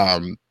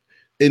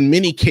 in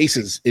many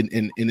cases,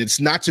 and it's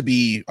not to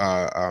be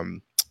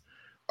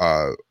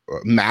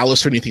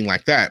malice or anything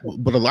like that,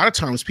 but a lot of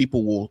times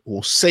people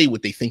will say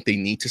what they think they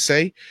need to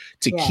say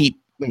to keep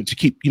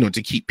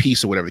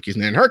peace or whatever the case.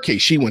 And in her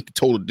case, she went to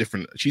total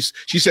different. She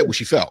said what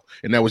she felt,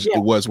 and that was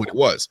it was what it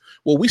was.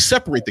 Well, we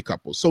separate the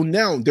couples, so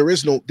now there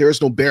is no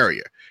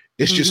barrier.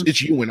 It's just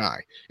it's you and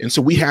I, and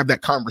so we have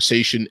that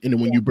conversation, and then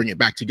when you bring it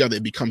back together,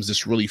 it becomes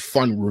this really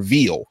fun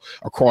reveal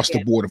across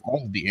the board of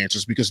all of the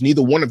answers, because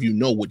neither one of you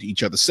know what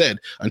each other said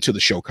until the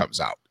show comes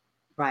out.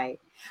 That's right.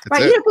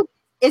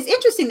 It's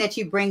interesting that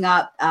you bring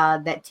up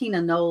that Tina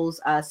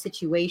Knowles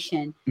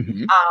situation,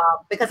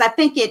 because I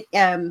think it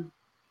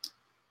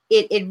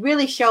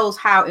really shows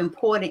how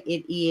important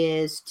it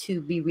is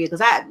to be real.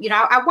 Because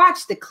I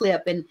watched the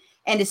clip, and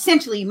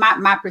essentially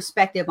my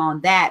perspective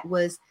on that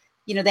was,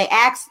 they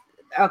asked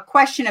a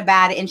question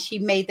about it, and she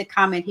made the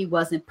comment he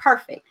wasn't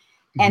perfect,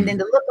 and then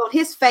the look on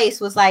his face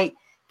was like,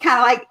 kind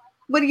of like,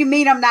 what do you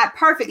mean I'm not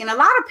perfect? And a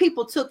lot of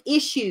people took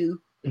issue,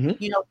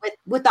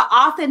 with the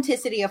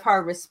authenticity of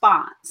her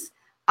response.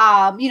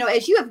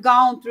 As you have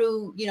gone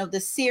through, the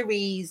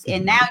series,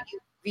 and now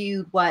you've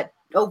viewed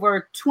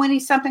over 20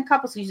 something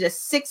couples, so you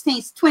just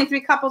 23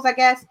 couples, I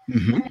guess.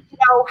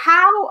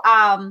 How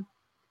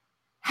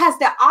has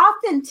the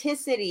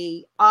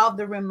authenticity of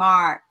the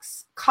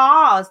remarks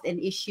caused an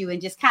issue?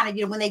 And just kind of,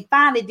 when they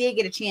finally did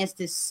get a chance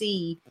to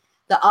see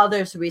the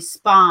other's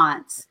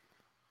response,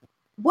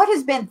 what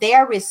has been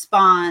their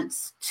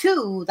response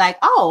to, like,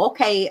 oh,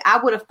 okay, I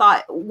would have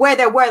thought, where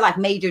there were like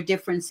major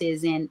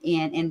differences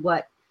in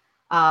what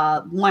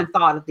one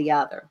thought of the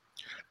other?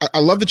 I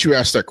love that you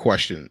asked that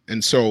question.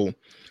 And so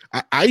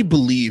I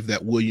believe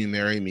that Will You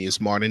Marry Me is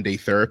modern day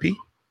therapy.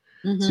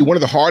 See, one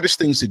of the hardest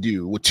things to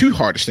do, two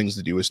hardest things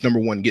to do, is number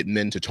one, get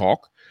men to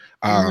talk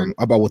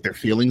about what their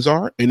feelings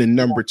are. And then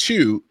number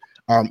two,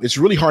 it's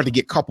really hard to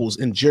get couples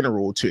in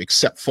general to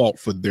accept fault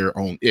for their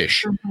own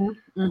ish,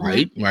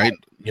 right?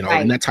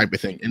 And that type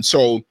of thing. And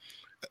so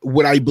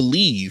what I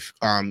believe,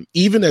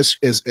 even as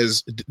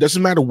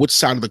doesn't matter which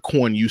side of the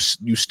coin you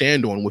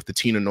stand on with the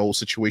Tina Knowles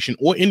situation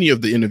or any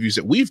of the interviews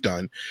that we've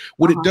done,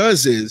 what it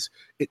does is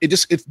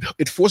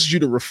it forces you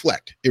to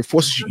reflect. It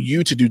forces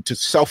you to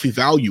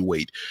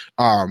self-evaluate,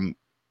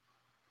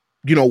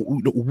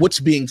 what's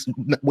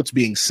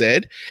being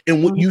said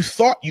and what you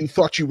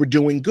thought you were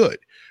doing good,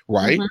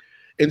 right?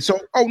 And so,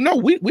 oh no,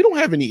 we don't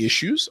have any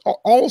issues.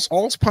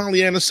 All's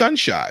Pollyanna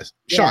sunshine.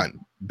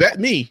 Bet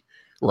me,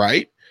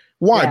 right?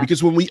 Why?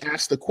 Because when we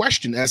ask the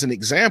question as an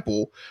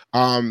example,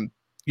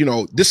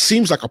 this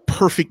seems like a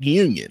perfect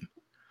union.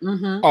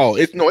 Oh,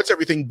 it's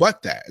everything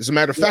but that. As a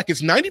matter of fact,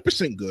 it's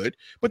 90% good,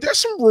 but there's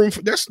some room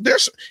for there's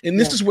and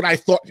this is what I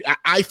thought.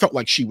 I felt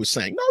like she was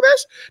saying, no,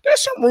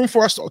 there's some room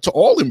for us to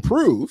all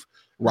improve,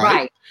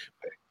 right?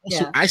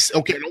 Also, I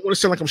don't want to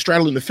sound like I'm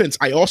straddling the fence.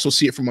 I also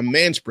see it from a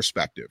man's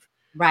perspective.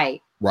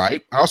 Right.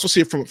 I also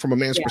see it from a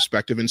man's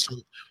perspective. And so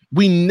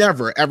we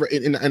never, ever,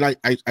 and I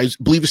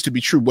believe this to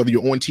be true, whether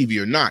you're on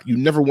TV or not, you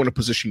never want to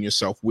position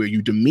yourself where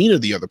you demeanor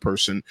the other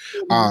person,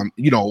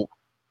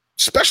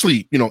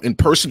 especially, in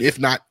person, if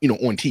not,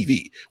 on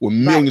TV where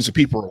millions of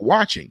people are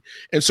watching.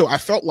 And so I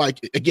felt like,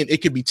 again,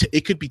 it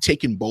could be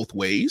taken both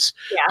ways.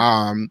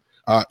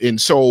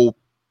 And so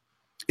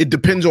it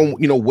depends on,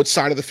 what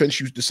side of the fence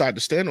you decide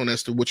to stand on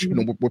as to which,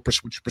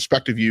 which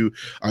perspective you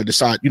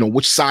decide,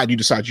 which side you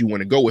decide you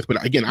want to go with.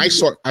 But again, I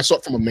saw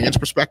it from a man's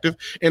perspective,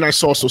 and I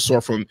also saw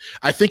from,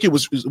 I think it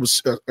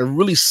was a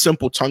really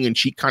simple tongue in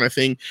cheek kind of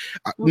thing.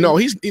 No,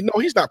 he's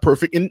not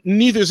perfect, and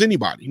neither is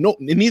anybody. No,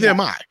 neither am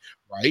I.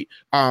 Right.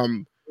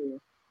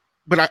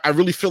 But I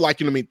really feel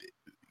like,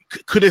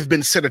 could have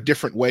been said a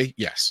different way.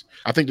 Yes.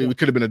 I think that it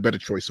could have been a better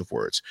choice of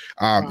words,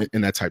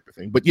 and that type of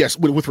thing. But yes,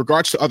 with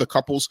regards to other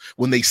couples,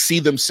 when they see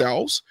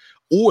themselves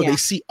or they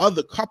see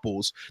other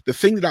couples, the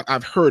thing that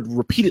I've heard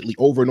repeatedly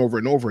over and over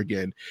and over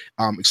again,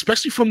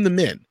 especially from the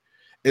men,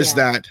 is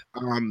that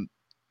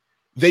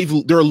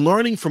they're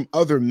learning from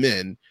other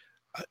men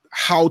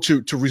how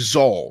to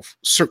resolve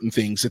certain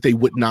things that they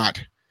would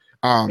not,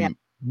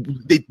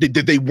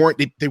 they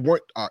weren't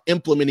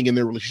implementing in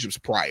their relationships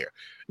prior.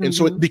 And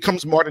so it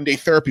becomes modern day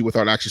therapy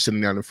without actually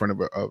sitting down in front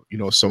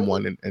of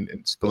someone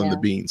and spilling the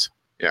beans.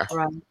 Yeah.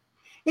 Right.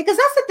 Because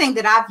that's the thing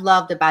that I've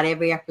loved about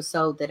every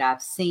episode that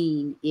I've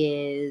seen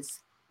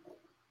is,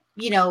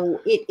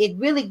 it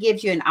really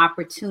gives you an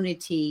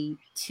opportunity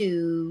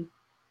to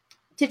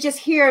to just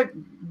hear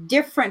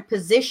different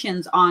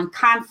positions on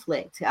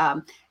conflict.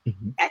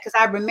 Because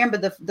I remember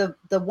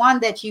the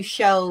one that you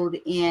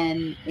showed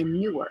in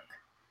Newark.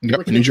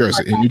 Yep, in New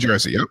Jersey. Yep. In New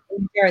Jersey.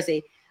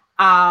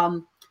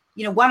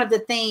 One of the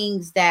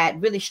things that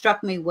really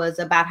struck me was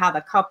about how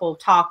the couple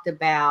talked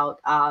about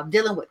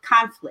dealing with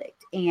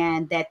conflict,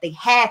 and that they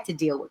had to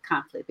deal with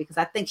conflict because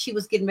I think she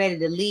was getting ready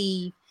to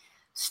leave,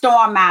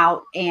 storm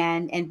out,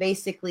 and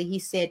basically he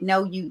said,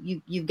 no,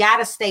 you got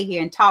to stay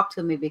here and talk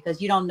to me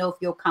because you don't know if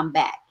you'll come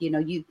back.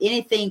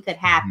 Anything could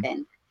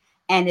happen.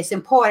 And it's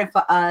important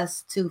for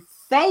us to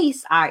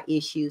face our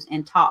issues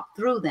and talk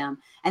through them.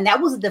 And that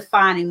was a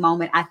defining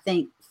moment, I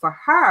think, for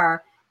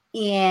her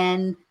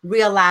in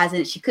realizing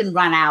that she couldn't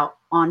run out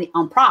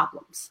on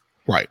problems.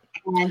 Right.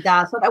 And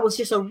so that was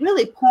just a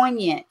really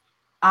poignant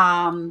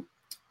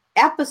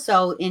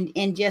episode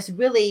in just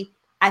really,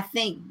 I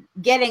think,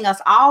 getting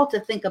us all to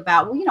think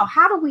about,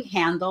 how do we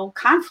handle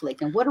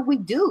conflict and what do we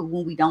do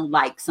when we don't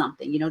like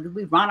something? Do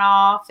we run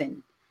off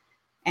and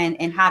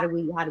how do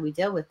we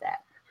deal with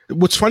that?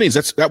 What's funny is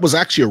that was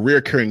actually a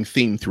recurring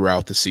theme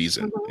throughout the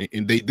season,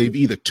 and they've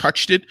either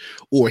touched it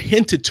or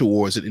hinted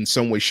towards it in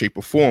some way, shape,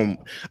 or form.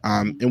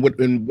 And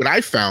what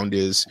I found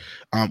is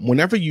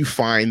whenever you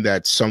find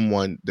that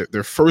someone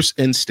their first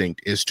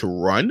instinct is to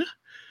run,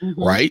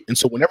 right, and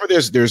so whenever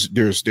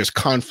there's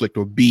conflict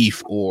or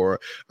beef or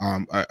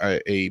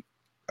I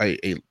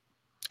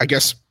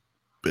guess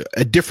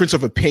a difference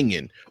of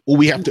opinion, or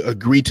we have to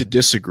agree to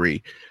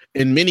disagree.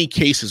 In many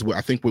cases,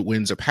 what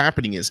ends up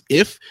happening is,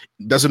 if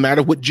doesn't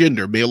matter what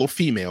gender, male or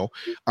female,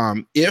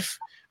 if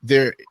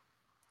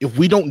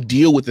we don't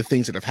deal with the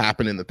things that have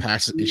happened in the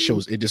past,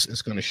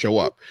 it's going to show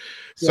up.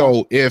 Yeah.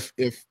 So if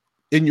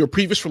in your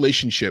previous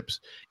relationships,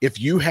 if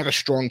you had a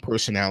strong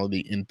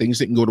personality and things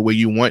didn't go the way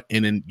you want,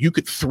 and then you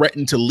could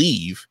threaten to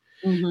leave,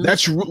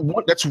 that's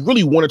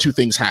really one or two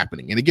things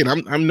happening. And again,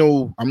 I'm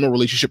no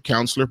relationship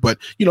counselor, but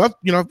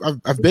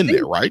I've been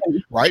there, right?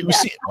 We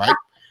see it, right?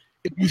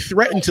 If you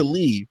threaten to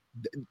leave,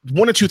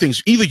 one or two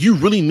things: either you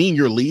really mean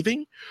you're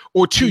leaving,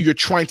 or two, you're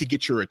trying to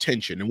get your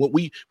attention. And what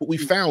we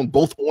found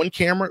both on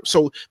camera,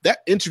 so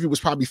that interview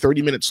was probably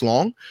 30 minutes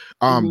long,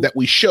 that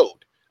we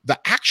showed. The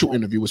actual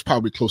interview was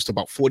probably close to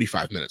about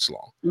 45 minutes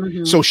long.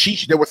 So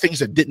there were things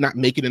that did not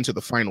make it into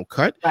the final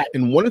cut. Right.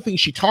 And one of the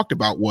things she talked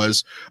about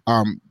was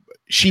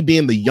she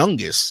being the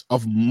youngest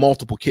of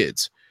multiple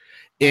kids.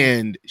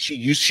 And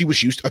she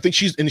was used, I think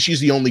she's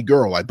the only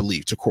girl, I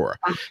believe, Takora.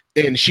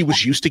 And she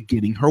was used to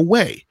getting her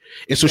way.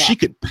 And so she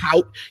could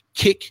pout,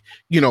 kick,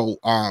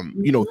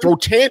 throw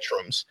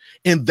tantrums,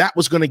 and that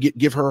was going to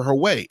give her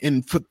way.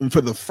 And for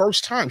the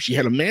first time, she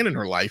had a man in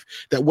her life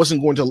that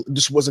wasn't going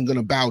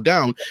to bow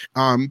down.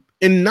 And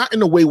not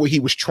in a way where he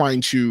was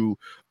trying to,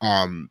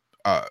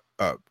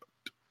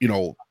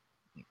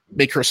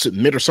 make her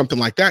submit or something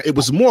like that. It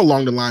was more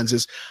along the lines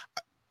is,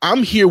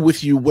 I'm here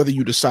with you, whether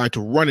you decide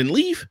to run and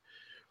leave,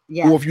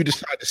 or if you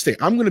decide to stay.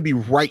 I'm going to be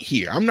right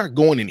here. I'm not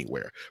going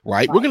anywhere,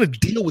 right? We're going to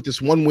deal with this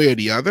one way or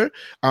the other.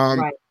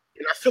 And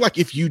I feel like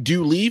if you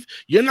do leave,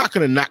 you're not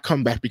going to not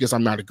come back because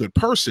I'm not a good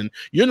person.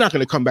 You're not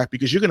going to come back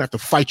because you're going to have to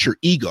fight your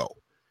ego.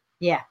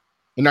 Yeah.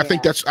 And I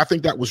think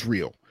that was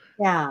real.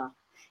 Yeah.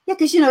 Yeah,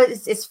 because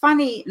it's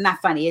funny, not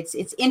funny.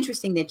 It's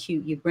interesting that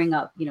you bring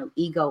up,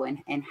 ego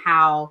and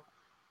how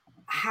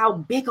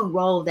big a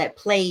role that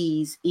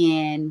plays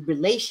in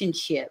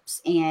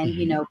relationships,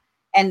 and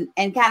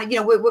and kind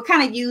of we're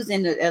kind of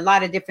using a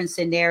lot of different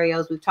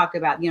scenarios. We've talked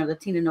about the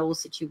Tina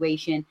Knowles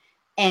situation,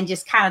 and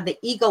just kind of the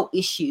ego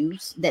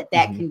issues that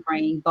can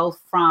bring, both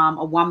from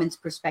a woman's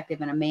perspective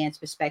and a man's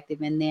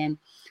perspective, and then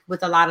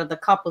with a lot of the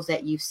couples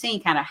that you've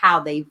seen, kind of how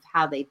they've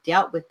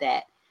dealt with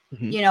that.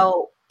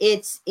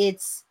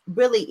 It's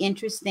really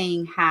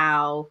interesting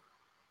how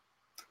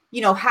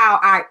how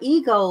our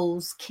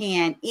egos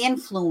can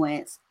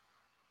influence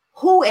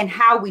who and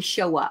how we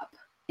show up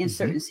in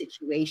certain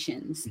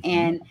situations.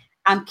 And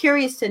I'm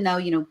curious to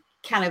know,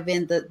 kind of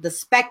in the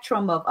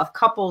spectrum of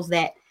couples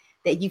that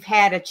you've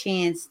had a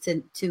chance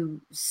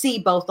to see,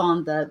 both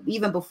on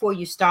even before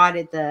you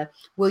started the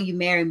Will You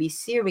Marry Me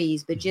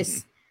series, but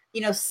just,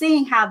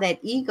 seeing how that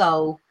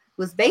ego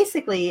was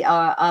basically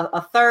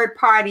a third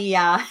party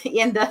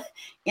in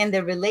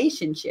the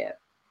relationship.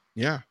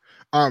 Yeah.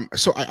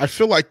 So I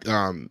feel like,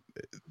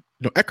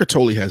 Eckhart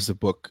Tolle has the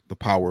book, The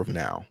Power of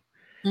Now.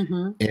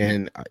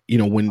 And,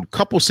 when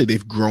couples say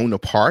they've grown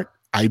apart,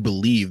 I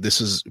believe this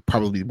is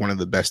probably one of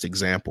the best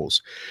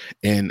examples.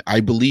 And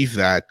I believe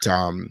that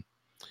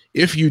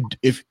if you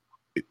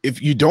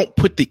don't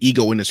put the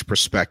ego in its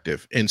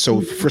perspective, and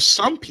so for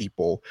some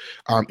people,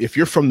 if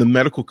you're from the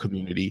medical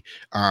community,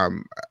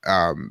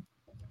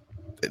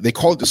 they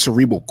call it the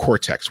cerebral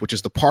cortex, which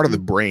is the part of the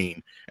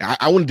brain. And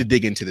I wanted to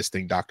dig into this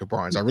thing, Dr.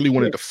 Barnes. I really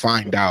wanted to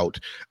find out,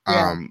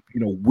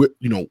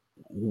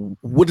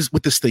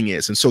 what this thing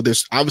is. And so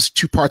there's obviously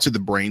two parts of the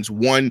brains.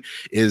 One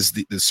is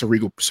the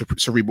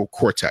cerebral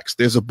cortex.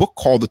 There's a book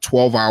called the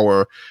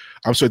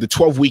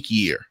 12-week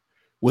year.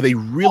 where they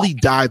really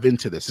dive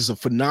into this. It's a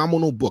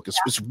phenomenal book.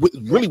 It's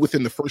really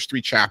within the first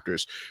 3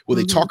 chapters where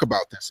they talk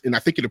about this. And I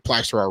think it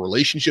applies to our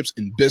relationships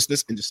in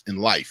business and just in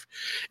life.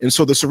 And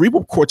so the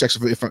cerebral cortex,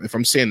 if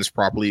I'm saying this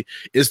properly,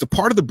 is the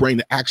part of the brain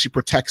that actually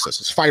protects us.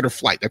 It's fight or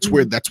flight. That's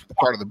what the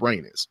part of the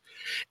brain is.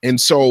 And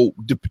so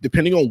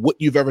depending on what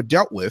you've ever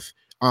dealt with,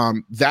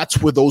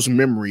 that's where those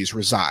memories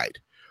reside.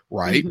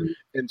 Right.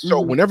 And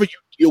so whenever you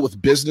deal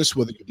with business,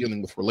 whether you're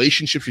dealing with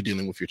relationships, you're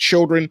dealing with your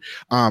children,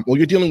 or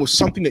you're dealing with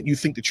something that you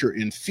think that you're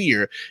in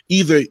fear,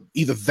 either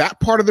that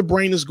part of the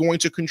brain is going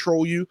to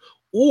control you,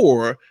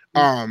 or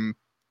the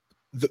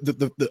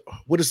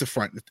what is the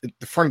front?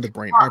 The front of the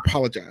brain. I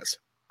apologize.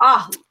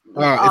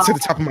 It's at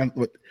the top of my.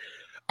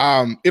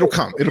 It'll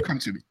come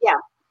to me. Yeah.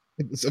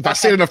 If I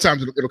say it enough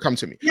times, it'll come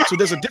to me. So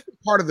there's a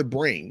different part of the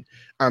brain,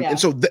 and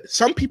so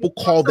some people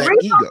call that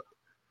ego.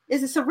 Is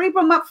the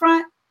cerebrum up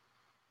front?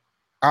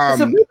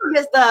 Cerebrum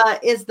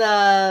is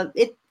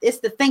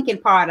the thinking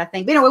part, I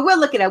think. But anyway, we'll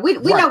look it up. We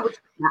know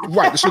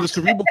right. So the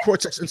cerebral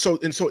cortex, and so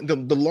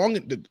the long,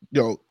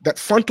 that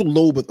frontal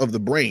lobe of the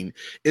brain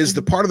is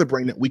the part of the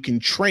brain that we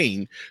can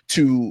train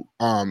to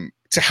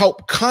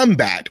help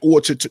combat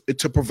or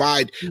to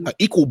provide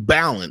equal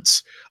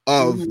balance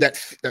of that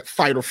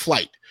fight or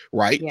flight.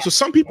 Right. Yeah. So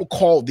some people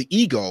call the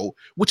ego,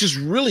 which is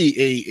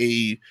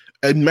really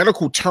a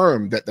medical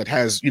term that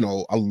has,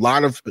 a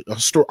lot of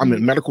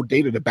medical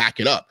data to back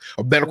it up,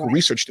 or medical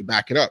research to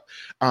back it up.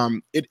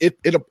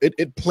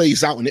 It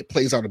plays out, and it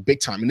plays out a big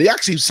time. And they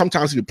actually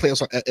sometimes even play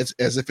out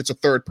as if it's a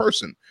third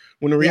person,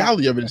 when the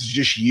reality of it is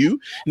just you.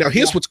 Now,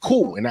 here's what's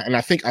cool, and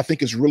I think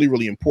it's really,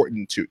 really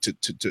important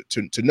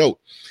to note,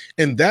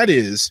 and that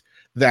is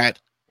that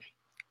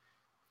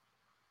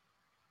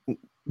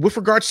with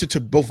regards to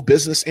both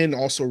business and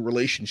also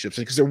relationships,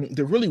 because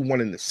they're really one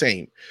and the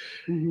same.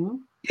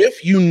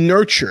 If you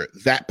nurture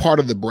that part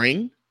of the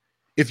brain,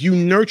 if you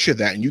nurture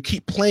that and you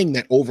keep playing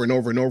that over and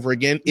over and over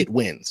again, it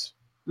wins.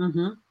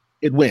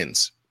 It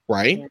wins,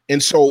 right? Yeah.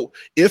 And so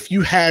if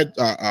you had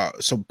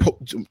some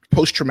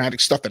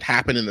post-traumatic stuff that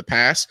happened in the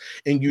past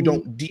and you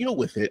don't deal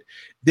with it,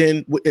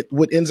 then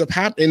what ends up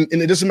happening,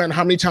 and it doesn't matter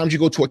how many times you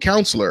go to a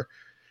counselor,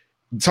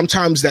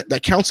 sometimes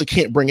that counselor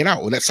can't bring it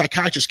out, or that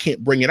psychiatrist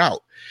can't bring it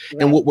out.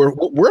 Right. And what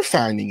we're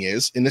finding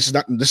is, and this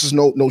is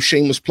no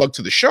shameless plug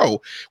to the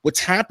show, what's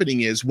happening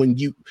is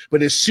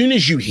but as soon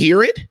as you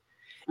hear it,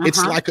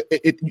 it's like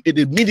it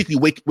immediately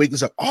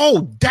wakes up.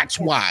 Oh, that's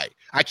why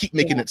I keep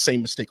making that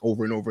same mistake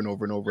over and over and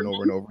over and over and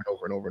over and over and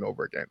over and over and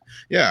over again.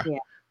 Yeah.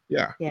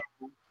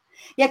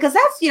 Because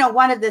that's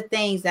one of the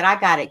things that I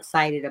got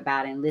excited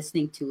about in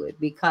listening to it,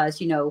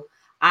 because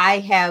I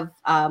have,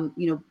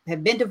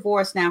 have been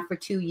divorced now for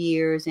 2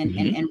 years. And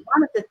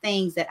one of the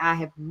things that I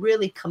have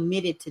really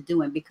committed to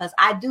doing, because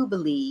I do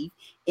believe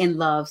in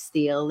love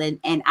still, and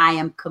I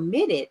am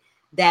committed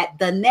that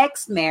the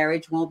next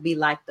marriage won't be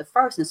like the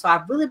first. And so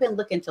I've really been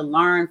looking to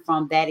learn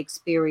from that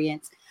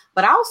experience,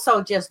 but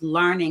also just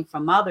learning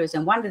from others.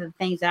 And one of the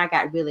things that I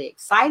got really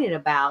excited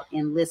about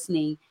in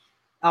listening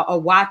or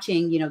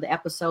watching, the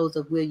episodes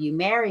of Will You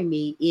Marry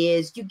Me,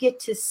 is you get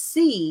to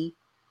see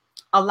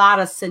a lot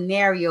of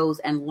scenarios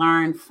and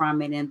learn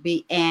from it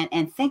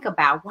and think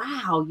about,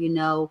 wow,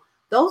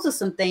 those are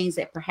some things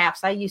that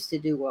perhaps I used to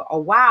do,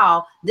 or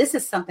wow, this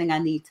is something I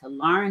need to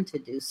learn to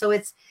do. So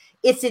it's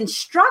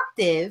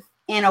instructive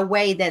in a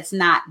way that's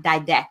not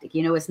didactic.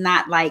 It's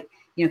not like,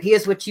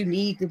 here's what you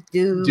need to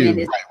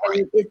do.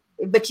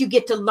 But you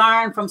get to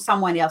learn from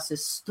someone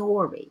else's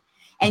story,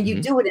 and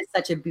you do it in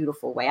such a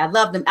beautiful way. I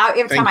love them.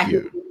 Every time I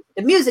hear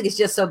the music is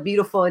just so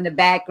beautiful in the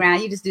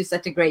background. You just do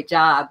such a great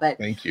job. But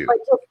thank you. But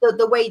just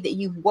the way that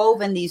you've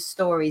woven these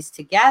stories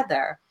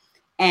together,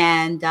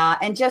 and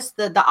just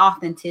the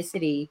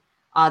authenticity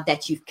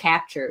that you've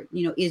captured,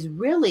 is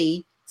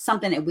really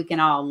something that we can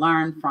all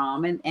learn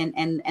from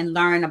and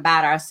learn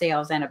about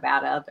ourselves and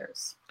about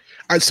others.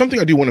 Something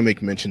I do want to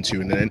make mention to,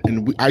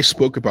 and I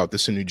spoke about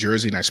this in New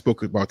Jersey, and I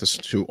spoke about this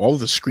to all of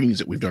the screenings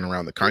that we've done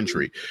around the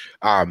country.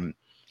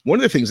 One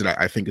of the things that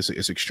I think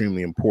is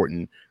extremely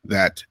important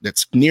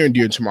that's near and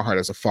dear to my heart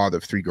as a father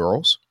of 3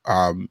 girls,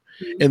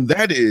 and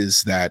that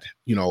is that,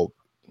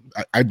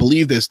 I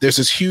believe there's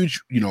this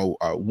huge,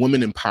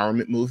 women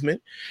empowerment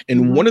movement.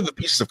 And one of the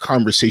pieces of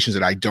conversations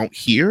that I don't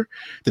hear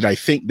that I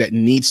think that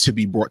needs to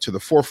be brought to the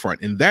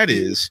forefront, and that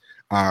is,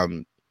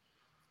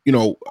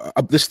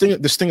 this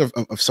thing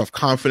of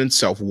self-confidence,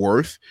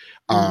 self-worth,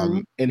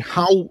 and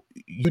how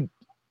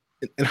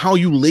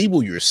you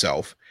label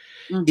yourself.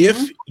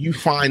 If you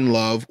find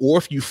love, or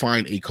if you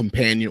find a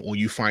companion, or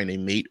you find a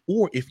mate,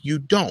 or if you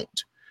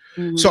don't.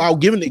 So I'll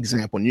give an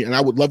example, and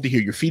I would love to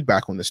hear your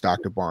feedback on this,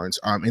 Dr. Barnes.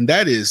 And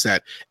that is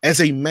that as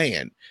a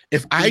man,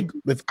 if I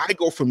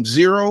go from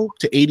 0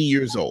 to 80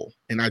 years old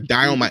and I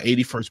die on my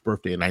 81st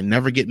birthday and I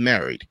never get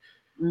married,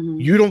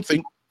 you don't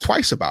think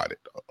twice about it.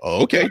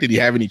 Okay. Did he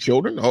have any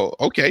children? Oh,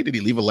 okay. Did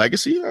he leave a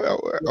legacy?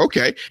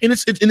 Okay. And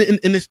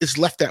it's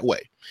left that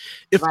way.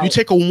 If you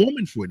take a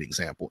woman, for an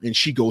example, and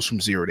she goes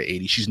from 0 to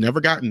 80, she's never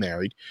gotten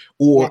married,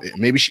 or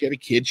maybe she had a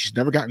kid, she's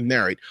never gotten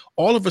married.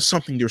 All of a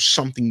sudden, there's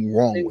something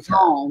wrong with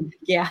her.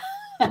 Yeah.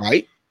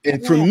 Right.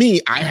 And for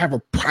me,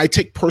 I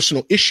take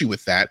personal issue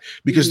with that,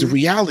 because the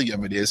reality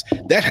of it is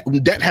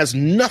that has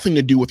nothing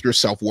to do with your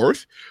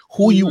self-worth,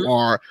 who you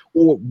are,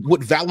 or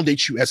what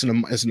validates you as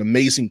an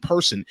amazing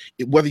person,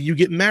 whether you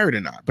get married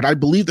or not. But I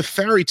believe the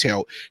fairy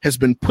tale has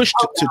been pushed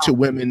to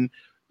women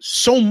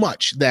so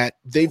much that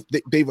they've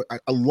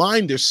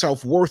aligned their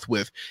self-worth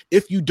with,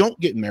 if you don't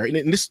get married.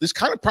 And this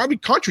kind of probably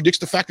contradicts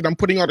the fact that I'm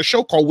putting out a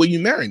show called Will You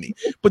Marry Me?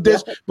 But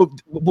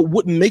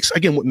what makes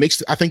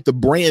I think the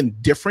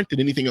brand different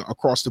than anything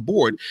across the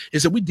board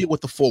is that we deal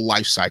with the full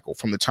life cycle,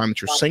 from the time that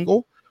you're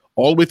single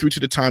all the way through to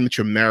the time that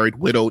you're married,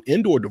 widowed,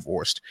 and or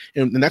divorced.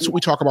 And that's what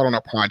we talk about on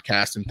our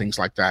podcast and things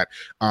like that.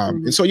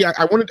 And so,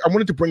 I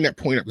wanted to bring that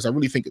point up, because I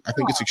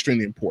think it's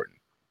extremely important.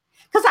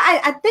 Because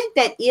I think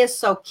that is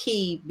so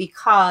key,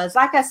 because,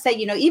 like I said,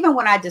 even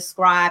when I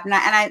described, and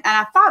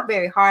I thought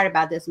very hard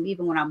about this, and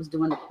even when I was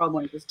doing the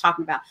program, it was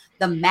talking about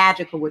the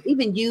magical words,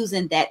 even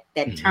using that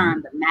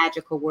term, the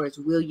magical words,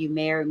 will you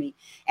marry me?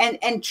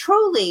 And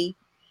truly,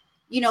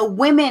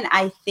 women,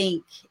 I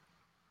think,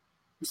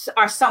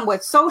 are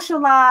somewhat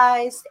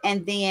socialized,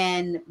 and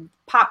then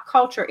pop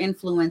culture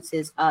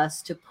influences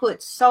us to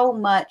put so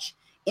much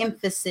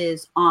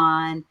emphasis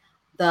on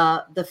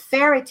the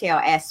fairy tale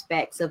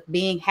aspects of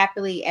being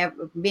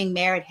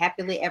married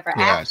happily ever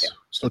after.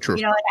 So true.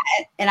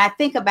 And I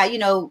think about,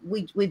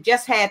 we've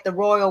just had the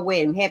royal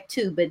wedding. We have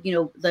two, but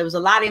there was a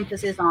lot of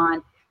emphasis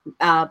on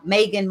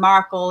Meghan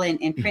Markle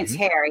and Prince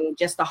Harry, and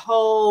just the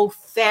whole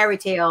fairy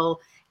tale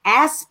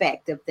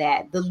aspect of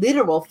that, the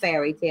literal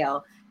fairy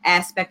tale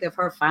aspect of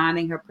her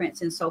finding her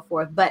prince and so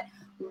forth. But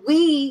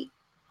we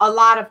a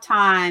lot of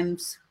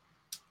times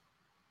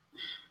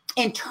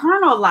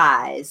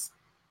internalize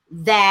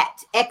that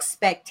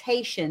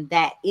expectation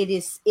that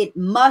it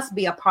must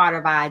be a part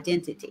of our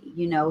identity,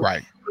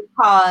 right?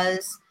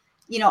 Because,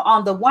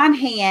 on the one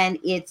hand,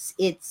 it's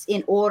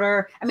in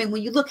order. I mean,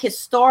 when you look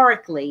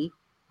historically,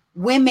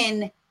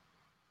 women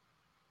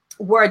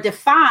were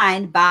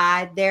defined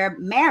by their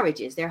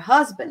marriages, their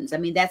husbands. I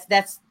mean,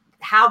 that's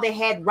how they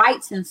had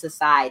rights in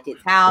society.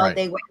 It's how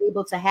they were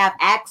able to have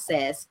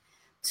access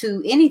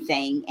to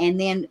anything. And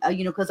then,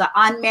 because an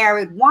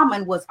unmarried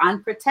woman was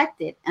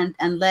unprotected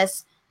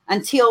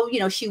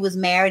until she was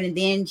married, and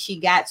then she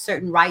got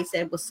certain rights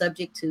that was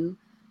subject to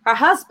her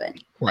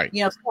husband. Right.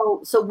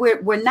 So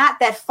we're not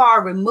that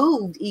far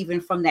removed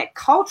even from that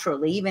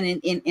culturally, even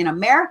in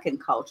American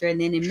culture,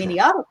 and then in many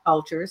other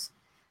cultures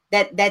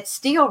that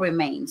still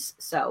remains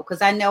so.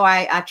 Because I know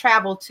I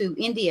traveled to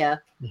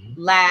India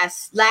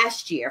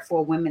last year for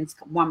a women's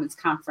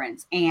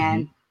conference,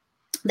 and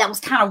that was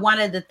kind of one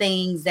of the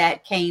things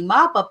that came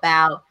up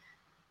about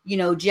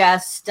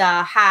just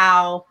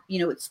how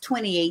it's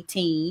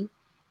 2018.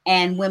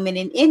 And women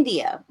in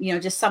India,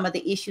 just some of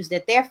the issues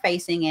that they're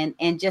facing,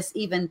 and just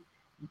even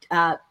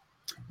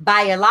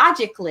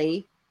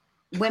biologically,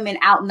 women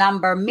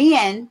outnumber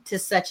men to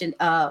such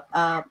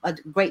a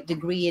great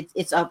degree.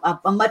 It's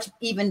a much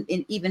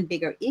even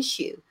bigger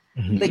issue.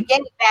 But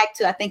getting back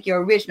to, I think,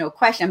 your original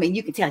question, I mean,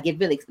 you can tell I get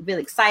really,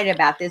 really excited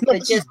about this. No,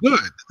 but this is good.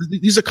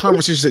 These are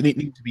conversations that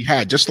need to be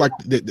had, just like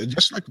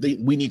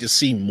we need to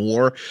see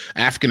more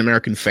African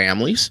American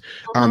families,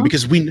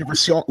 because we've never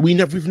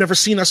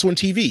seen us on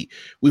TV.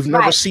 We've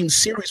never seen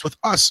series with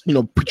us,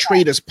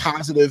 portrayed as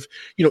positive.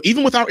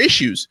 Even with our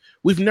issues,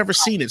 we've never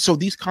seen it. So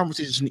these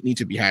conversations need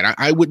to be had.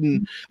 I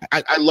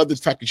love the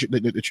fact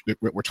that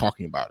we're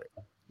talking about it.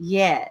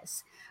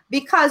 Yes,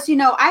 because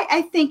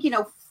I think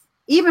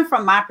even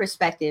from my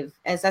perspective,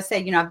 as I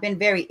said, I've been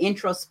very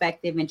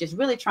introspective and just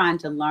really trying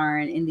to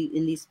learn in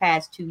these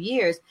past 2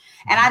 years.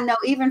 And I know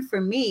even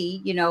for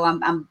me,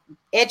 I'm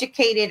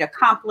educated,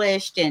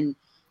 accomplished, and,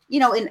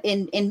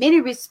 in many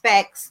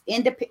respects,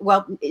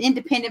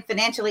 independent,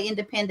 financially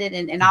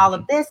independent, and all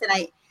of this.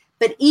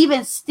 But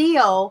even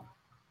still,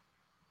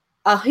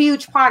 a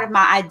huge part of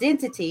my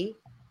identity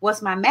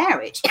was my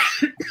marriage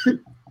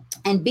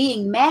and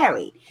being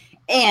married,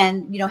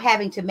 and,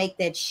 having to make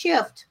that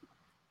shift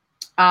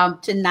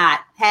to not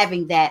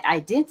having that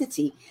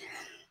identity.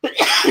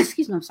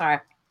 Excuse me, I'm sorry.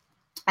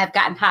 I've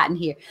gotten hot in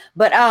here.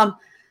 But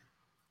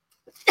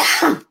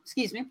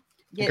excuse me.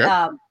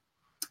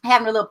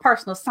 Having a little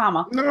personal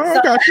summer. No,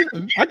 I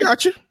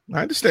got you.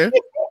 I understand.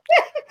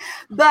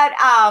 But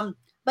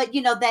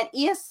that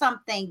is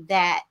something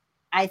that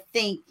I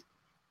think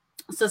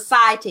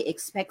society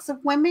expects of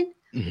women.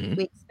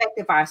 We expect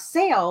of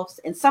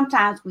ourselves, and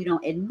sometimes we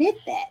don't admit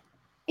that.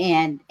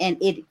 And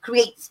it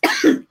creates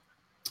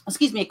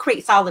it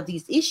creates all of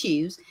these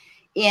issues.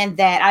 And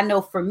that I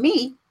know for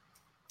me,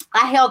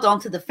 I held on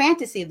to the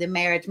fantasy of the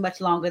marriage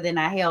much longer than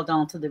I held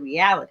on to the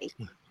reality.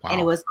 Wow.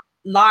 And it was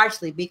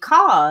largely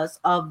because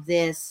of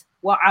this,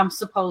 I'm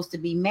supposed to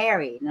be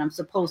married and I'm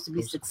supposed to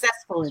be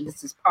successful. And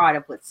this is part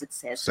of what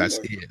success is.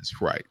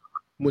 Right.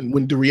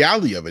 When the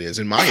reality of it is,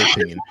 in my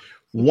opinion,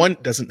 one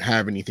doesn't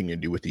have anything to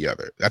do with the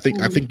other. I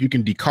think you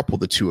can decouple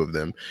the two of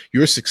them.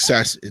 Your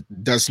success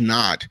does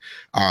not,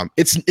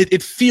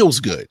 it feels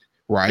good.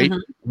 Right.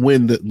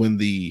 When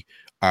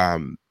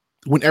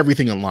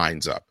everything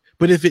aligns up.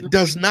 But if it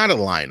does not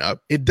align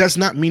up, it does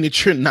not mean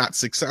that you're not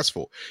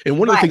successful. And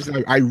one of the things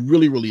that I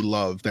really, really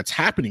love that's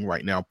happening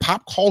right now,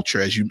 pop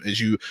culture, as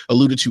you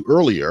alluded to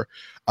earlier,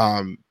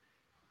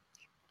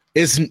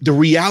 is the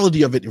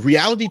reality of it.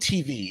 Reality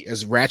TV,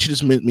 as ratchet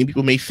as many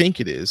people may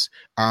think it is,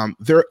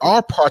 there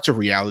are parts of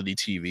reality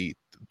TV.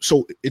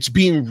 So it's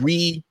being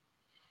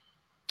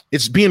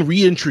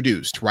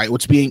reintroduced, right?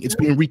 It's being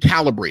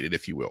recalibrated,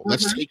 if you will.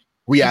 Let's take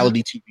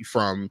reality TV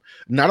from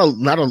not a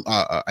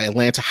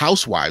Atlanta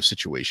Housewives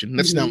situation.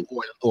 Let's now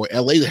or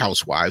LA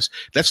Housewives.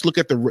 Let's look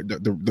at the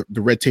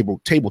Red Table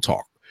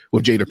Talk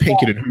with Jada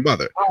Pinkett and her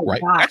mother,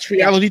 right? Gosh, that's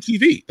reality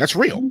TV. That's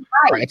real,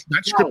 right? It's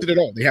not scripted at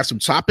all. They have some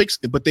topics,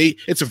 but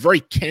it's a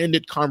very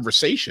candid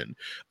conversation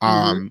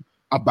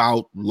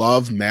about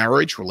love,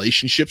 marriage,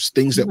 relationships,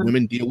 things that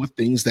women deal with,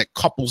 things that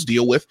couples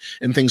deal with,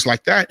 and things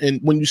like that.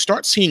 And when you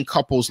start seeing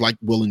couples like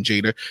Will and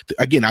Jada,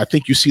 again, I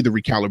think you see the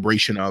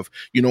recalibration of,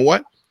 you know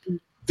what?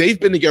 They've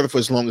been together for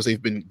as long as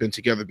they've been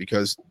together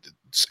because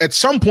at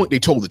some point they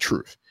told the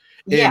truth.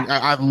 And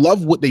I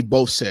love what they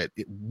both said.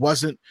 It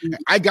wasn't,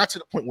 I got to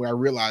the point where I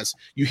realized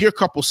you hear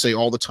couples say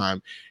all the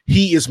time,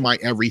 he is my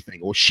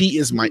everything or she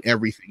is my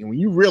everything. And when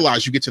you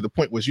realize you get to the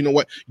point where, you know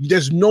what,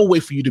 there's no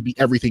way for you to be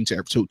everything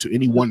to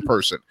any one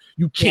person.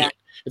 You can't.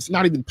 It's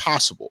not even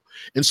possible.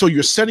 And so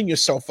you're setting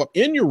yourself up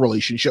in your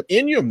relationship,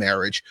 in your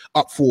marriage,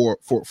 up for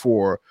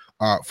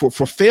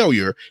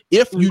failure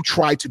if you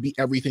try to be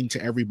everything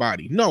to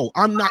everybody. No,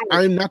 I'm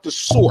not the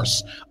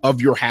source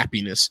of your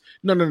happiness.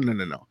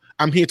 No.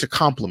 I'm here to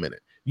complement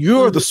it.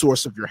 You're the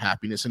source of your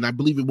happiness. And I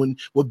believe it when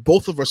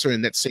both of us are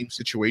in that same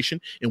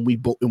situation and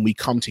we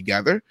come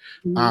together,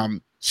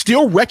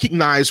 still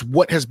recognize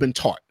what has been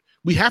taught.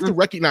 We have to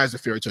recognize the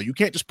fairy tale. You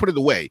can't just put it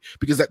away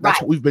because that's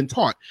what we've been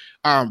taught.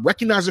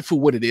 Recognize it for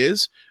what it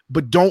is,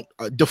 but don't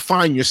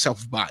define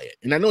yourself by it.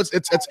 And I know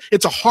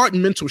it's a hard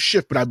mental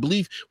shift, but I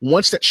believe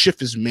once that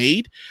shift is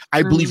made,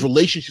 I believe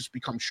relationships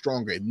become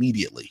stronger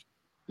immediately.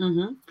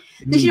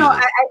 Because, you know,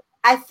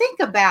 I think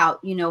about,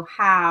 you know,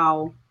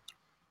 how,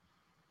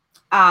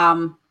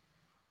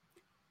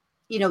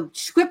 you know,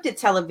 scripted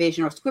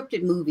television or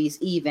scripted movies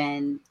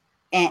even,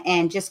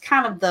 and just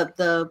kind of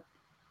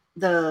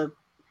the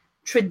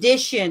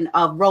tradition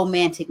of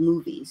romantic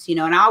movies, you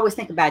know, and I always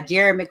think about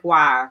Jerry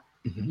Maguire,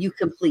 You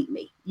Complete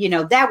Me. You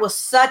know, that was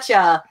such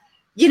a,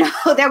 you know,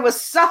 there was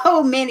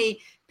so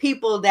many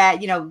people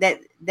that, you know,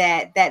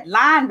 that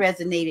line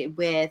resonated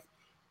with.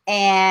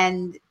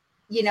 And,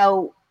 you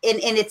know, and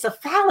it's a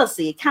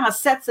fallacy. It kind of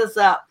sets us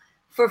up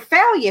for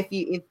failure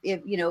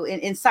if you know,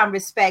 in some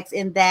respects,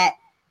 in that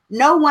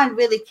no one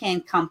really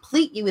can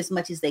complete you as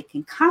much as they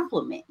can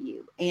compliment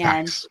you.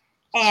 And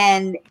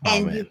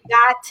you've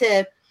got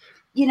to,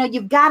 you know,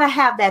 you've got to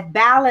have that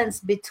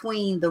balance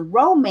between the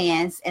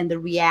romance and the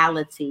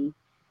reality.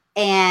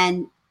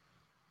 And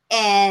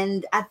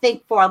I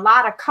think for a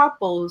lot of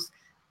couples,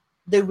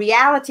 the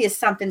reality is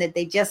something that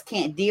they just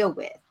can't deal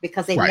with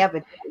because they never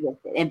deal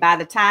with it. And by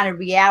the time the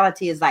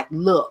reality is like,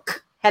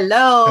 look,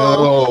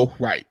 hello,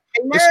 right.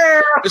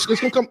 It's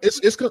gonna come.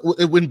 It's gonna,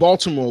 in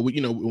Baltimore.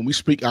 You know, when we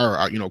speak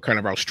our you know, kind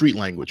of our street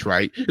language,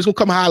 right? It's gonna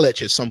come holler at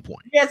you at some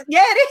point. Yes,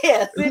 yeah, it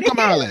is. It's gonna come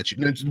holler at you.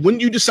 Now, when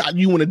you decide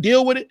you want to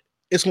deal with it,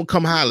 it's gonna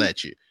come holler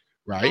at you,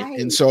 right?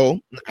 And so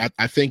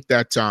I think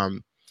that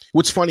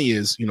what's funny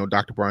is, you know,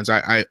 Dr. Barnes,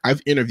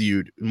 I've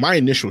interviewed. My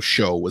initial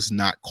show was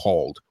not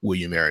called "Will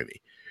You Marry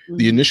Me?"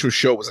 The initial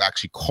show was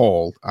actually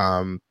called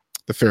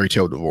 "The Fairy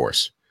Tale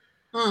Divorce,"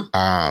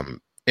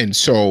 and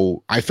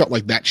so I felt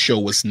like that show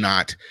was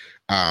not.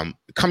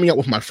 Coming up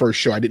with my first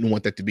show, I didn't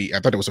want that to be, I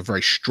thought it was a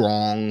very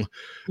strong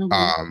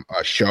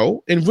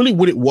show. And really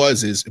what it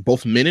was is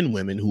both men and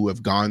women who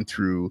have gone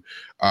through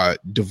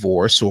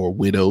divorce or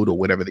widowed or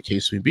whatever the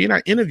case may be. And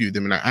I interviewed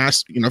them and I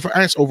asked, you know, if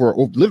I asked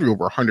literally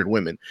over 100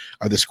 women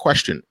this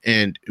question.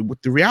 And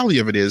what the reality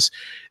of it is,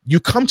 you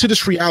come to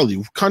this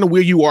reality kind of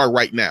where you are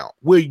right now,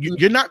 where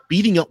you're not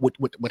beating up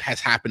what has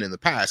happened in the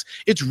past.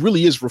 It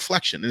really is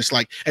reflection. And it's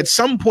like at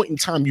some point in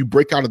time, you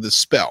break out of this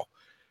spell.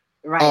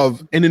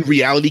 And then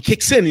reality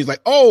kicks in. He's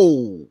like,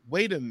 oh,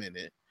 wait a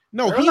minute.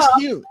 No, he's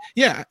human.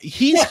 Yeah,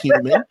 he's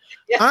human.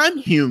 I'm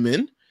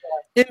human.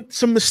 And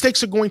some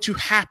mistakes are going to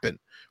happen.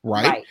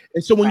 Right.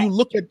 And so when you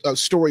look at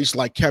stories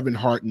like Kevin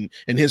Hart and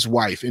his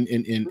wife and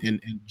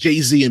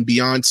Jay-Z and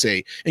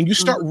Beyonce, and you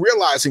start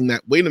realizing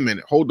that, wait a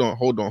minute, hold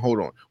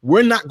on.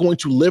 We're not going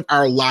to live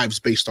our lives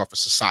based off of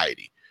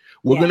society.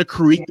 We're going to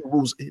create the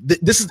rules.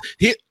 This is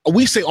here.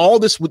 We say all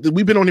this.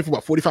 We've been on here for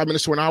about 45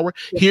 minutes to an hour.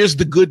 Here's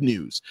the good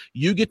news.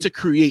 You get to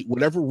create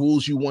whatever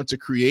rules you want to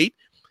create.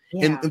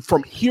 And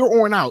from here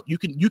on out, you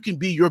can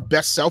be your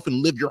best self and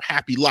live your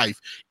happy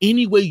life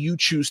any way you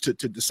choose to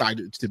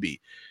decide it to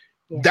be.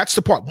 That's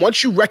the part.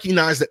 Once you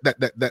recognize that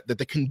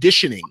the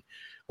conditioning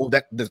or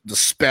that the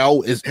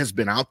spell has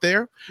been out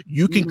there,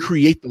 you can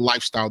create the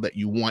lifestyle that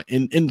you want.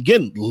 And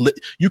again,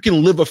 you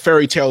can live a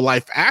fairy tale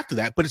life after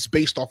that, but it's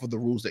based off of the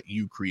rules that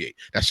you create.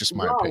 That's just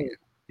my opinion.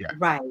 Yeah.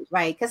 Right.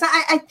 Because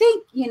I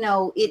think, you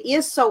know, it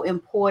is so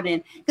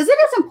important because it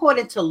is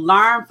important to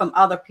learn from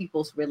other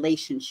people's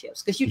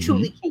relationships because you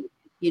truly can,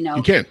 you know.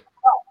 You can.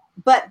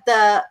 but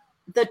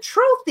the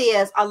truth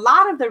is, a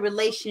lot of the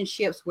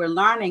relationships we're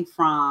learning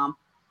from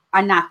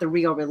are not the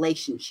real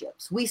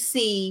relationships. We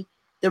see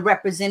the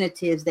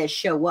representatives that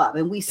show up,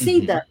 and we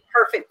see the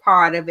perfect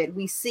part of it.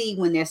 We see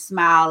when they're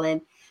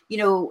smiling,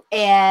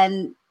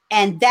 and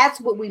that's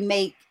what we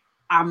make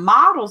our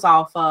models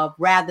off of,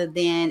 rather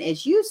than,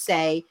 as you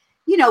say,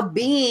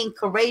 being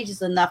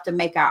courageous enough to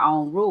make our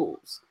own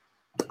rules.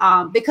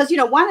 Because,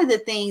 one of the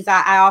things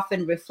I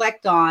often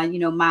reflect on,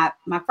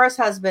 my first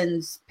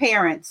husband's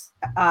parents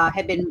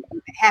have been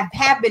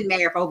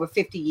married for over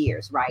 50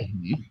 years, right?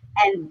 Mm-hmm.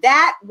 And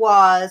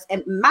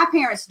and my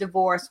parents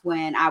divorced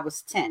when I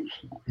was 10.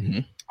 Mm-hmm.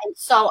 And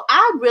so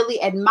I really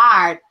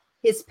admired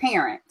his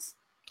parents.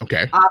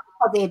 Okay.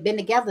 Because they had been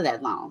together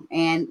that long,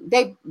 and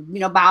they,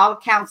 by all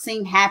accounts,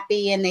 seemed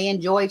happy, and they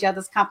enjoy each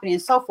other's company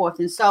and so forth.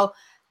 And so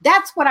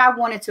that's what I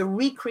wanted to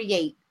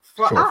recreate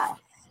for us.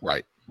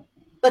 Right.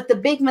 But the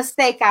big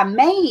mistake I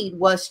made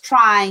was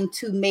trying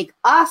to make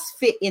us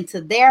fit into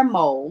their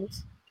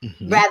molds,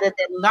 rather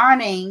than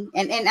learning.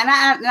 And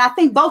I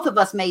think both of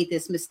us made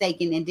this mistake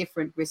in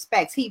different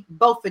respects.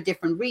 Both for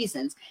different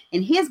reasons.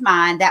 In his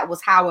mind, that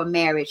was how a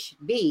marriage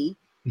should be.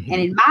 Mm-hmm.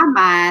 And in my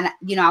mind,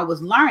 I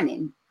was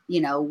learning,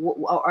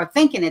 or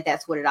thinking that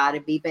that's what it ought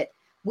to be. But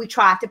we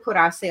tried to put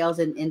ourselves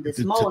in this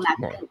mold.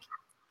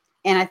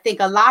 And I think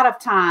a lot of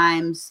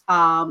times,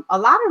 a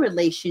lot of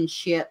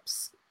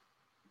relationships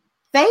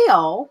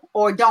fail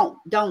or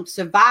don't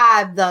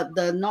survive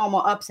the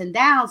normal ups and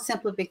downs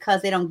simply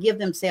because they don't give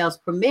themselves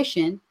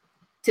permission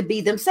to be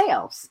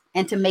themselves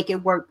and to make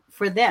it work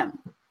for them.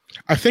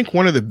 I think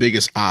one of the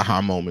biggest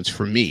aha moments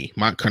for me,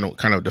 my kind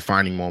of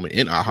defining moment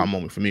in aha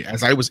moment for me,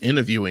 as I was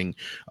interviewing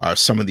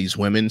some of these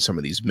women, some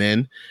of these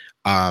men,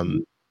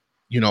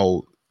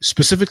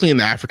 specifically in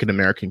the African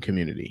American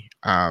community,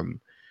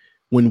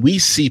 when we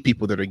see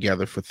people that are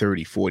together for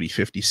 30, 40,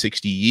 50,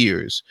 60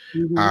 years,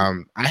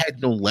 I had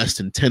no less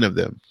than 10 of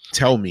them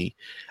tell me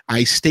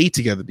I stayed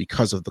together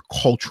because of the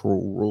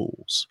cultural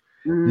rules,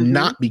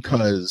 not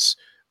because,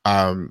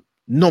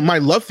 my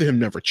love for him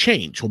never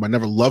changed, or my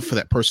love for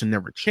that person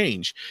never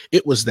changed.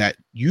 It was that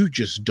you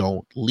just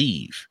don't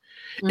leave.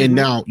 And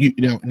now,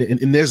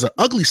 and there's an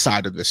ugly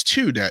side of this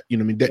too, that,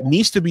 that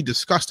needs to be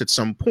discussed at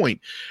some point.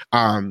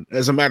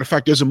 As a matter of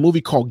fact, there's a movie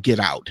called Get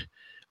Out.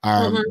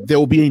 There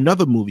will be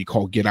another movie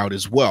called Get Out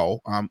as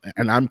well,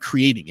 and I'm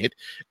creating it,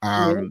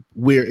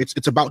 where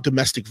it's about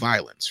domestic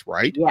violence,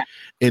 right? Yeah.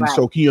 And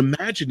so can you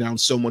imagine now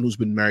someone who's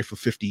been married for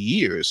 50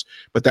 years,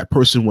 but that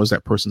person was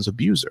that person's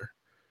abuser,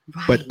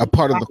 but a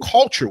part of the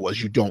culture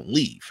was you don't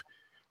leave,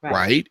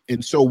 right?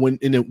 And so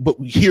but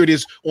here it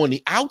is on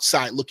the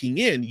outside looking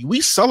in,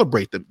 we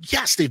celebrate them.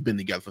 Yes, they've been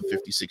together for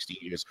 50, 60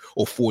 years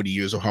or 40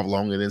 years or however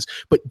long it is,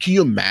 but can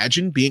you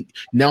imagine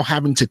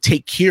having to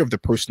take care of the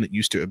person that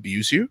used to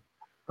abuse you?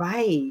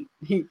 Right.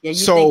 Yeah, you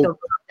think of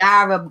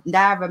die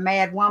of a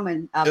mad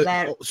woman.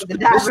 That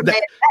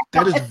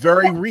is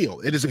very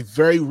real. It is a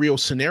very real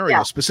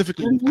scenario,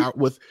 specifically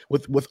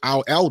with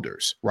our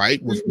elders,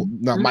 right? With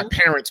my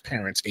parents'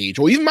 age,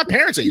 or even my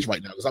parents' age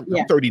right now, because I'm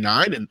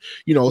 39, and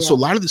so a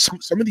lot of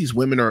some of these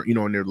women are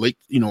in their late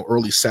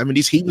early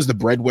 70s. He was the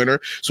breadwinner,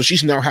 so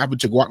she's now having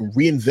to go out and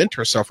reinvent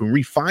herself and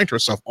refine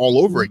herself all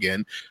over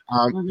again.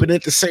 But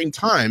at the same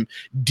time,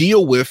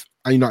 deal with.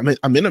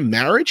 I'm in a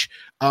marriage,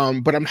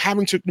 but I'm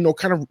having to,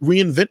 kind of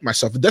reinvent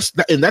myself. That's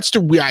the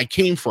way I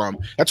came from.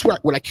 That's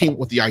when I came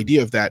with the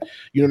idea of that.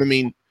 You know what I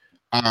mean?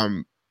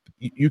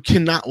 You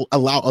cannot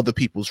allow other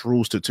people's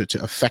rules to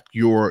affect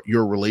your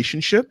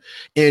relationship.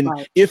 And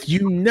if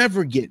you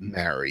never get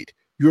married,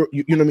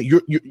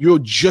 you're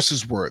just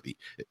as worthy.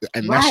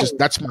 And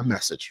that's my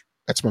message.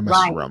 That's my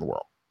message around the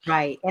world.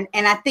 Right. And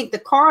I think the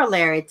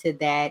corollary to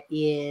that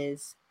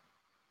is,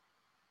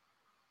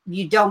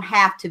 you don't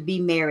have to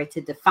be married to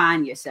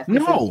define yourself.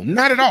 No,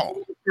 not at all.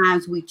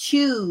 Sometimes we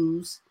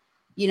choose,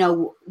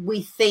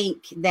 we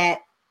think that,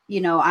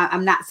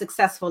 I'm not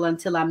successful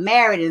until I'm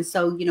married. And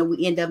so,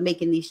 we end up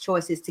making these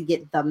choices to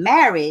get the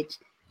marriage,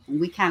 and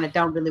we kind of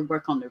don't really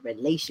work on the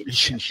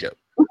relationship.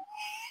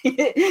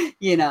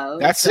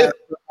 That's it.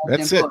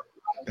 That's it.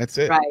 That's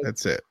it. Right.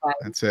 That's it. Right.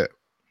 That's it.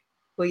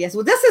 Well, yes.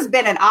 Well, this has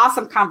been an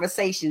awesome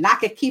conversation. I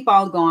could keep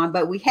on going,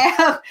 but we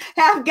have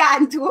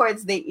gotten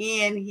towards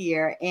the end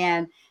here.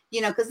 And,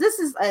 because this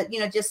is,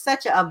 just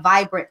such a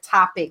vibrant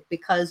topic,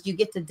 because you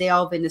get to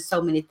delve into so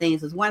many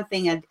things. There's one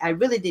thing I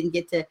really didn't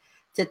get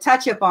to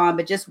touch upon,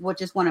 but just want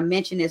to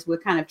mention as we're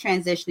kind of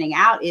transitioning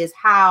out, is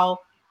how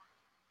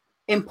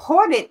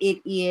important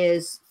it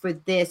is for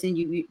this. And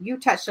you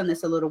touched on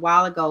this a little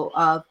while ago,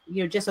 of,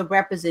 just a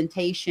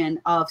representation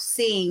of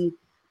seeing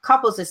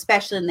couples,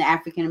 especially in the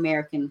African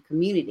American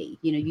community.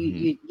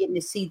 You're getting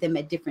to see them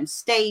at different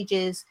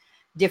stages,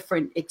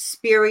 different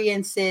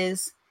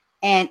experiences.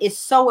 And it's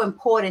so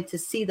important to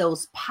see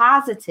those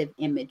positive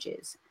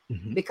images,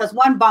 because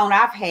one bone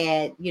I've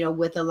had,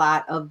 with a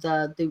lot of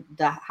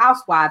the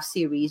Housewives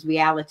series,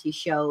 reality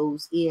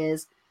shows,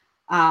 is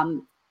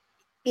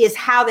is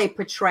how they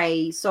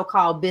portray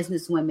so-called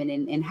business women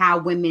and how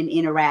women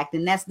interact.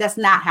 And that's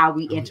not how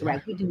we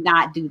interact. We do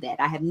not do that.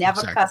 I have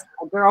never cussed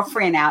a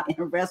girlfriend out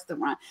in a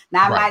restaurant.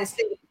 Now I might have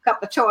said a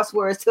couple of choice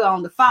words to her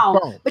on the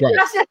phone, but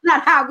that's just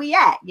not how we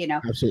act, you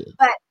know. Absolutely.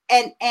 But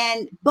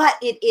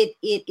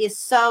it is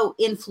so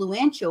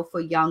influential for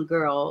young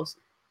girls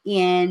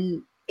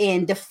in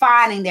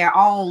defining their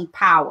own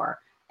power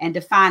and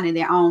defining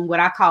their own, what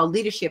I call,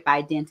 leadership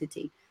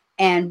identity.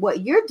 And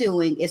what you're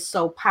doing is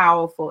so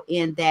powerful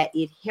in that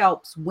it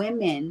helps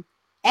women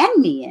and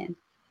men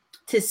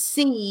to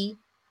see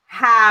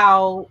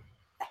how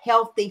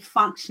healthy,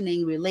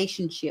 functioning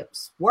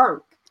relationships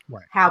work,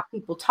 how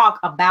people talk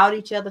about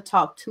each other,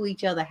 talk to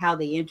each other, how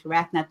they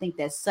interact. And I think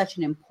that's such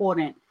an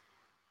important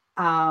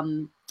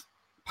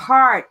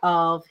part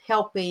of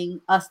helping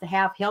us to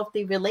have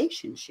healthy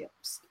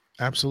relationships.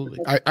 Absolutely.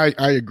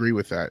 I agree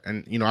with that.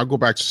 And, you know, I'll go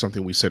back to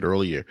something we said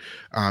earlier.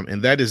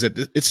 And that is that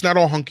it's not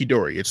all hunky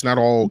dory. It's not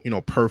all, you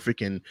know,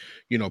 perfect and,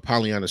 you know,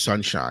 Pollyanna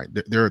sunshine.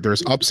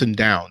 There's ups and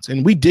downs,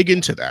 and we dig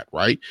into that.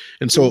 Right.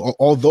 And so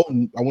although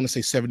I want to say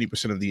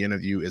 70% of the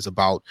interview is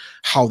about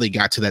how they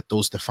got to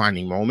those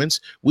defining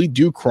moments, we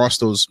do cross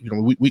those, you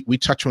know, we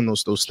touch on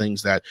those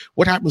things that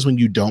what happens when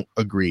you don't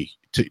agree.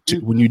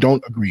 When you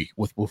don't agree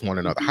with one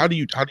another, how do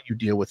you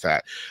deal with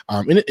that?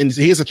 And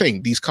here's the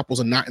thing: these couples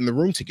are not in the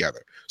room together,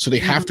 so they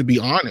have to be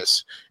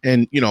honest.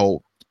 And you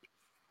know,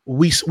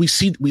 we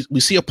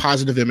see a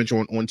positive image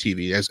on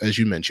TV, as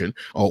you mentioned,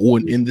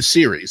 or in the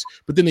series.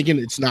 But then again,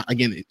 it's not.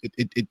 Again,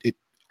 it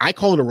I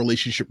call it a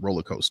relationship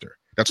roller coaster.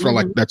 That's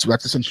what that's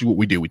essentially what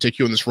we do. We take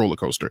you on this roller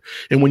coaster,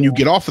 and when you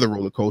get off of the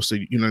roller coaster,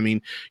 you know what I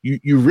mean.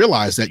 You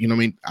realize that, you know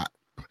what I mean,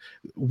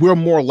 we're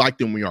more alike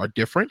than we are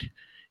different.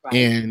 Right.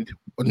 And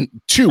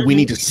two, we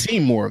need to see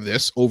more of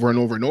this over and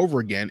over and over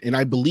again. And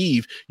I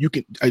believe you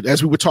can,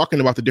 as we were talking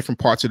about the different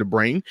parts of the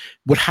brain,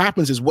 what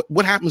happens is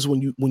what happens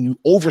when you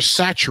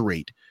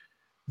oversaturate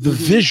the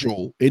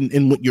visual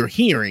in what you're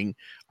hearing.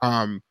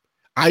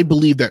 I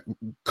believe that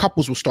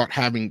couples will start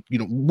having, you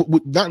know,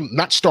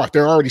 not start.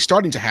 They're already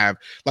starting to have,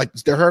 like,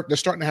 they're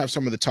starting to have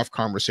some of the tough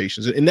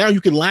conversations. And now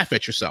you can laugh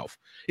at yourself.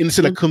 And it's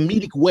in a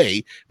comedic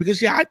way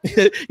because I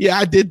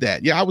did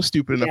that. Yeah, I was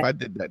stupid enough. I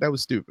did that. That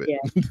was stupid.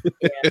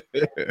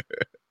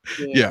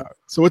 Yeah.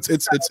 So it's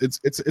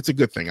a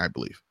good thing, I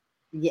believe.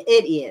 Yeah,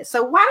 it is.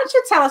 So why don't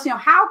you tell us, you know,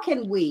 how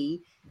can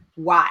we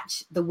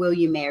watch the Will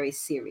You Marry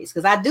series?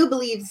 Because I do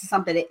believe this is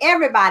something that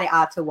everybody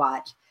ought to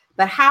watch.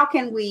 But how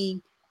can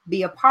we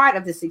be a part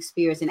of this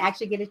experience and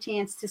actually get a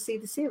chance to see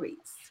the series?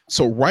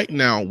 So right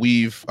now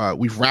we've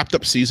wrapped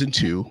up season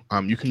 2.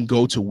 You can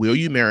go to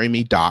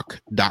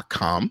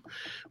willyoumarrymedoc.com,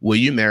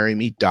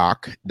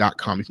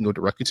 willyoumarrymedoc.com. You can go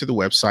directly to the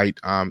website,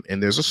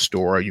 and there's a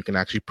store. You can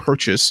actually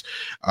purchase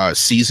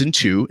season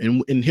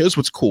 2. And here's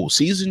what's cool.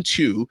 Season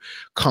 2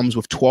 comes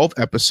with 12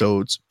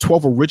 episodes,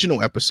 12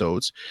 original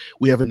episodes.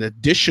 We have an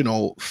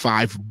additional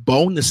 5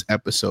 bonus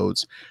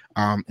episodes.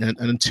 And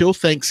until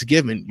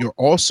Thanksgiving, you're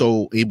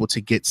also able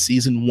to get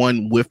season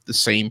 1 with the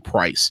same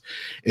price.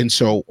 And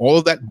so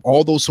all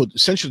those, so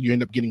essentially you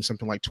end up getting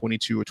something like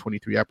 22 or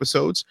 23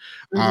 episodes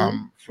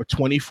for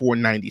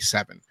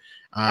 $24.97.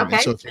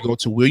 And so if you go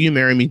to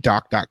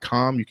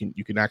willyoumarrymedoc.com, you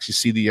can actually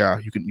see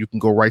the you can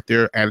go right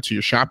there, add it to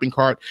your shopping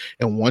cart,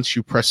 and once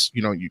you press,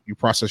 you know, you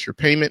process your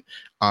payment,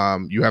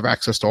 you have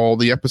access to all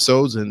the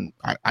episodes. And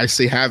I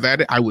say have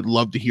at it. I would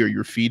love to hear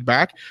your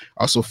feedback.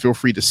 Also, feel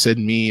free to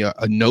send me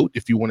a note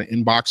if you want to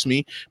inbox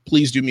me.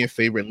 Please do me a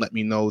favor and let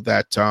me know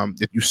that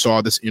that you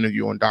saw this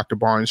interview on Dr.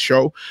 Barnes'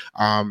 show,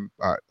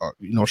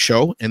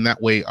 show, and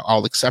that way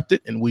I'll accept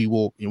it, and we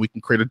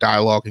can create a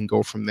dialogue and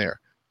go from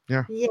there.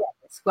 Yeah.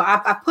 Well,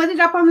 I put it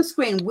up on the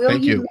screen,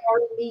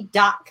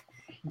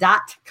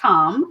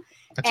 willyoumarrymedoc.com.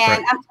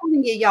 And I'm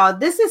telling you, y'all,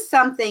 this is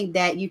something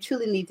that you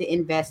truly need to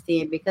invest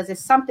in because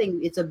it's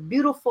a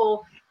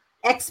beautiful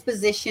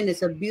exposition.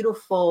 It's a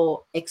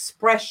beautiful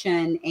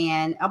expression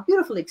and a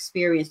beautiful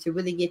experience to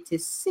really get to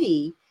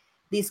see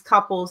these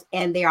couples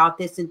and their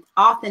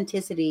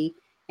authenticity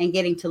and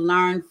getting to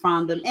learn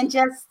from them. And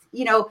just,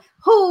 you know,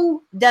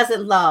 who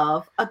doesn't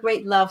love a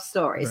great love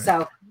story? Right.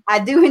 So I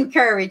do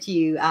encourage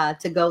you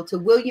to go to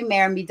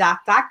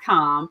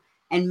willyoumarrymedoc.com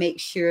and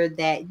make sure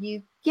that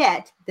you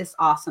get this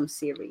awesome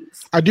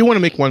series. I do want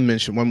to make one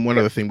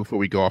other thing before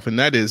we go off, and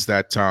that is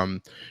that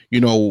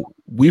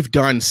we've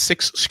done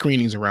 6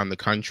 screenings around the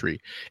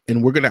country,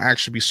 and we're going to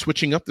actually be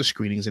switching up the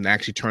screenings and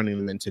actually turning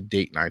them into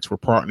date nights. We're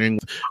partnering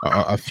with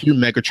a few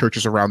mega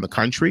churches around the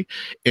country,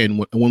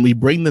 and when we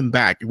bring them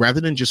back, rather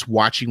than just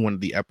watching one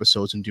of the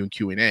episodes and doing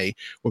Q&A,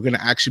 we're going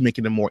to actually make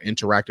it a more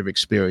interactive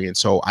experience.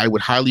 So I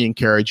would highly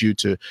encourage you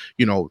to,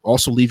 you know,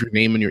 also leave your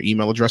name and your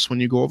email address when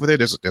you go over there.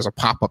 There's a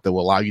pop-up that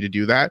will allow you to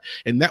do that,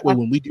 and that way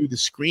when we do the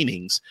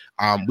screenings,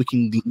 we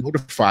can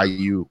notify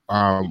you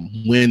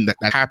when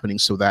that's happening,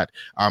 so that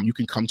you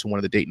can come to one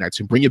of the date nights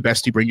and bring your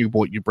bestie, bring your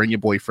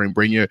boyfriend,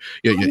 bring your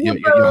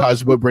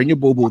husband, bring your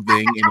boo-boo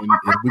thing, and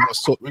we're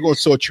gonna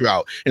sort you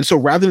out. And so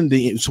rather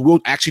than so we'll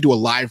actually do a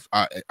live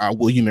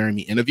Will You Marry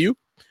Me interview,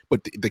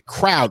 but the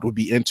crowd would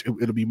be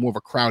it'll be more of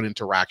a crowd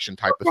interaction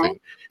type of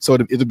thing. So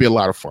it'll be a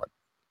lot of fun.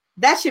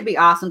 That should be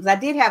awesome, because I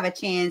did have a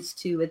chance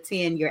to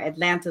attend your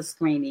Atlanta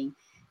screening,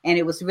 and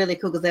it was really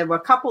cool because there were a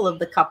couple of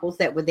the couples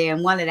that were there,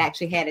 and one that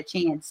actually had a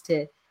chance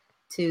to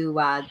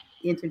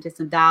enter into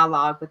some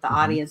dialogue with the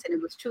audience, and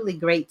it was truly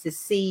great to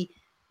see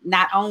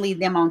not only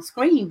them on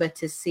screen, but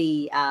to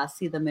see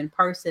them in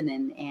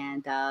person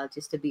and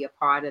just to be a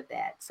part of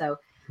that. So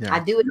I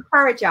do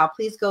encourage y'all,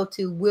 please go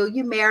to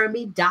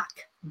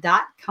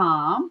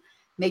willyoumarryme.com.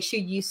 Make sure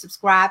you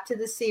subscribe to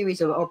the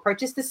series or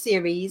purchase the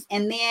series,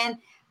 and then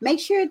make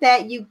sure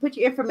that you put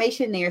your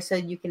information there so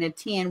you can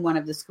attend one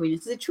of the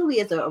screenings. It truly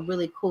is a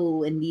really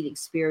cool and neat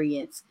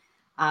experience.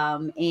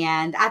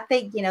 And I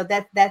think,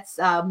 that's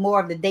more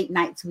of the date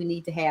nights we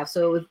need to have.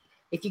 So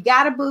if you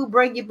got a boo,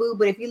 bring your boo.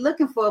 But if you're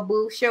looking for a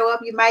boo, show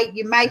up. You might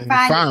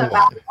find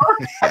somebody.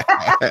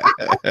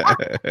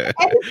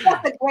 And it's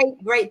just a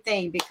great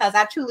thing, because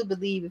I truly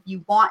believe if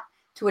you want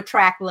to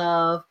attract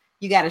love,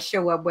 you got to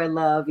show up where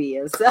love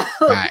is. So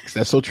Facts.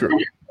 That's so true.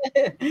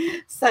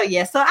 So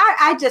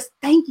I just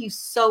thank you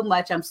so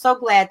much. I'm so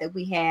glad that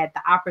we had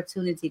the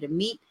opportunity to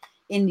meet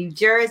in New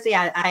Jersey.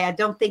 I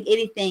don't think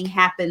anything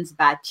happens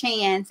by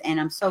chance, and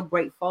I'm so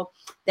grateful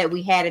that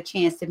we had a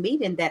chance to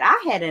meet and that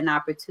I had an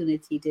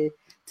opportunity to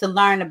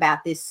learn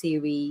about this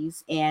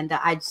series. And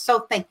I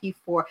so thank you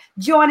for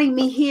joining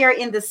me here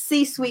in the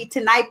C-suite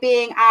tonight,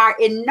 being our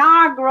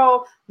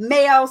inaugural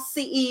male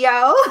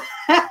CEO.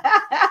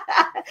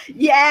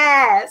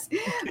 Yes,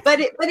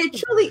 but it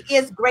truly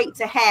is great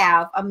to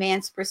have a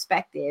man's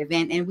perspective,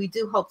 and we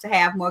do hope to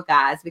have more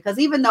guys, because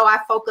even though I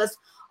focus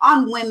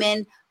on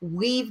women,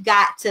 we've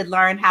got to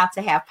learn how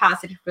to have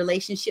positive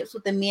relationships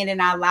with the men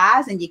in our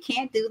lives, and you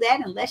can't do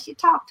that unless you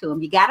talk to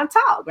them. You got to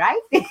talk, right?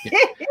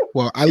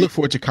 Well, I look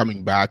forward to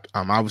coming back.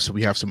 Obviously,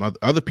 we have some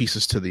other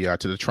pieces to the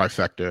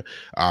trifecta.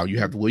 You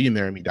have the Will You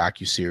Marry Me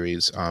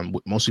docuseries.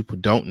 What most people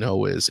don't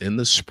know is in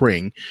the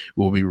spring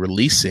we'll be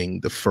releasing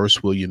the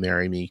first Will You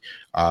Marry Me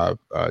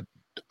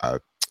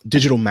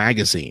digital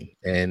magazine,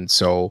 and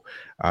so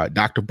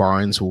Dr.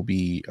 Barnes will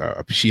be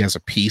she has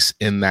a piece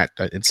in that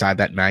inside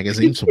that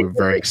magazine, so we're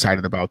very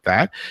excited about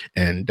that.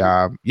 And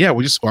I'm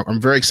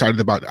very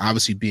excited about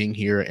obviously being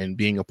here and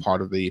being a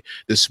part of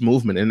this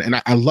movement, and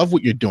I love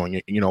what you're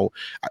doing.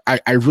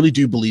 I really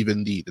do believe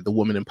in the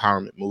woman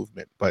empowerment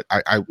movement, but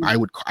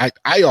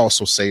I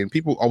also say, and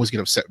people always get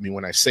upset with me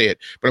when I say it,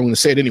 but I'm going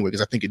to say it anyway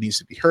because I think it needs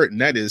to be heard,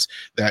 and that is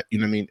that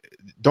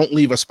don't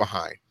leave us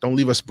behind, don't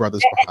leave us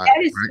brothers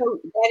behind.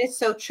 That is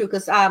so true,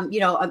 because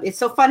it's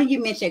so funny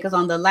you mentioned it, because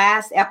on the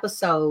last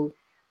episode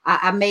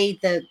I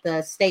made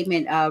the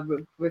statement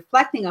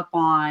reflecting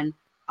upon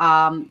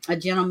a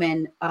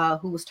gentleman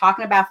who was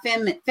talking about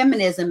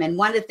feminism, and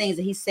one of the things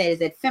that he said is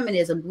that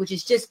feminism, which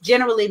is just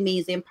generally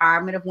means the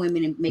empowerment of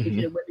women and making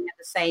sure that women have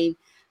the same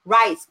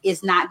rights,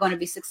 is not going to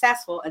be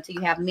successful until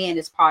you have men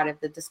as part of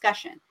the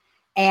discussion,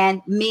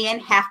 and men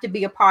have to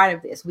be a part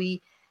of this.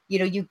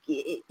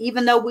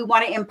 Even though we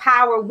want to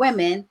empower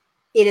women,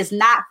 it is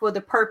not for the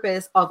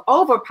purpose of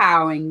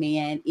overpowering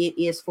men. It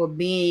is for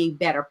being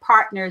better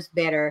partners,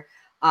 better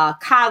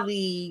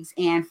colleagues,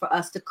 and for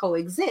us to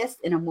coexist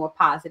in a more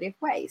positive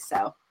way.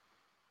 So,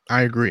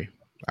 I agree.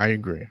 I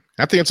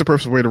think it's a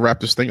perfect way to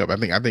wrap this thing up. I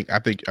think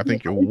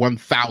you're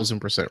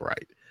 1,000%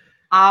 right.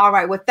 All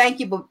right. Well, thank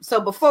you. So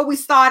before we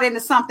start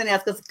into something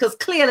else, because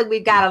clearly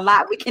we've got a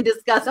lot we can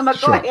discuss, I'm going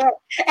to go ahead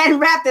and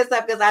wrap this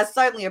up, because I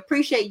certainly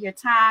appreciate your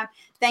time.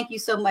 Thank you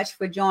so much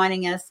for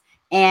joining us.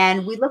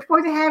 And we look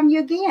forward to having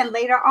you again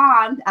later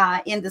on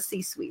in the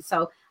C-suite.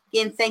 So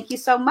again, thank you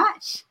so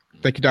much.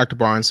 Thank you, Dr.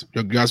 Barnes.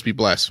 You guys be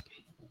blessed.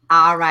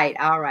 All right.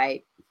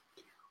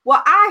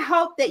 Well, I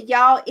hope that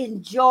y'all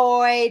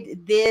enjoyed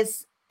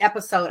this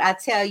episode. I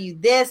tell you,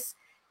 this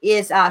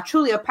is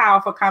truly a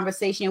powerful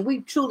conversation.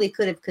 We truly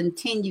could have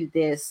continued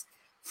this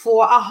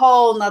for a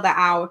whole nother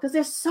hour, because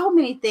there's so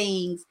many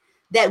things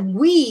that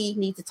we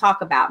need to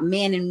talk about,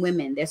 men and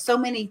women. There's so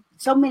many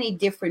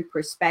different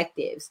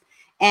perspectives.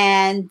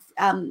 And,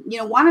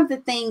 one of the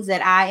things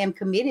that I am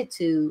committed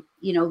to,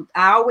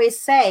 I always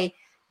say,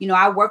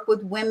 I work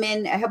with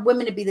women, I help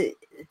women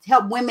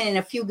help women and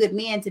a few good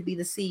men to be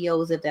the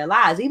CEOs of their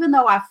lives. Even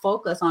though I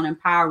focus on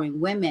empowering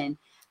women,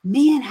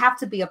 men have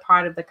to be a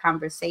part of the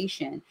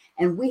conversation,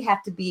 and we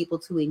have to be able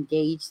to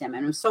engage them.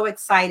 And I'm so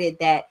excited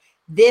that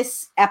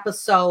this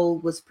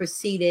episode was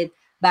preceded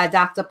by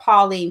Dr.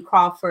 Pauline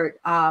Crawford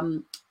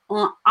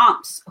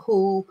Omps,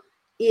 who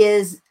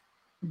is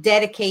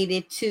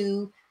dedicated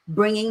to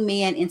bringing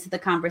men into the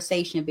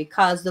conversation,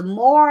 because the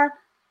more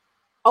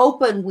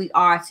open we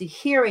are to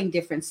hearing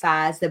different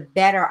sides, the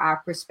better our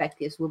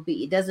perspectives will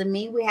be. It doesn't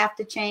mean we have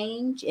to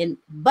change,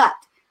 but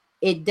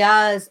it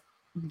does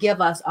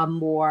give us a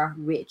more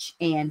rich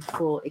and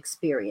full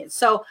experience.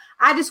 So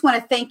I just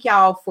want to thank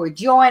y'all for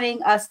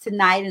joining us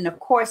tonight. And of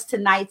course,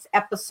 tonight's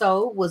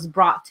episode was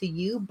brought to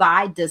you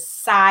by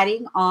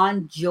Deciding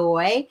on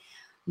Joy,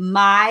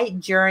 my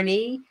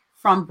journey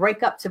from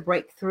breakup to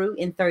breakthrough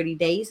in 30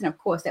 days. And of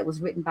course, that was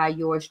written by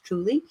yours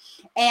truly.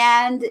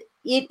 And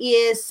it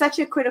is such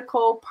a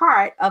critical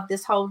part of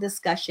this whole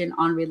discussion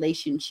on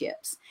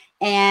relationships.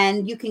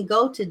 And you can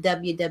go to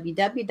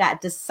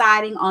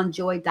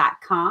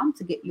www.decidingonjoy.com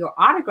to get your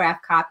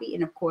autographed copy.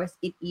 And of course,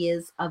 it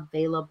is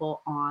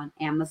available on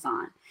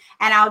Amazon.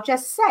 And I'll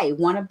just say,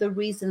 one of the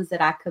reasons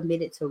that I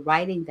committed to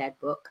writing that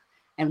book,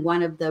 and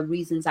one of the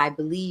reasons I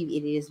believe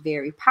it is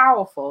very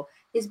powerful,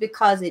 is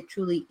because it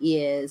truly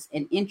is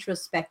an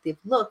introspective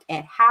look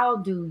at how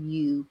do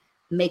you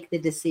make the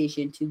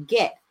decision to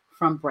get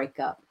from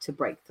breakup to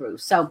breakthrough.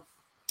 So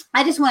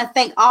I just want to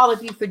thank all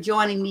of you for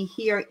joining me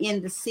here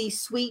in the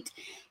C-suite.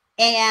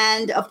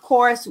 And of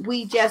course,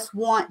 we just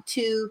want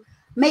to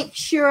make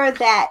sure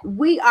that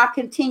we are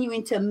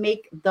continuing to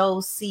make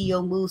those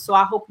CEO moves. So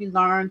I hope you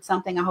learned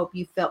something. I hope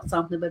you felt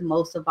something, but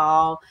most of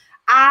all,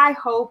 I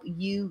hope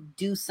you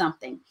do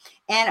something.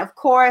 And of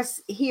course,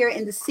 here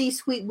in the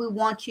C-suite, we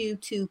want you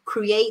to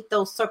create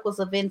those circles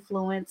of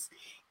influence,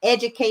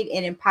 educate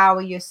and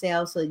empower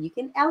yourself so you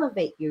can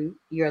elevate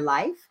your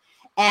life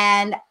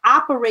and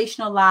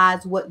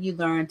operationalize what you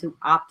learn to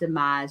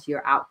optimize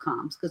your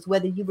outcomes. Because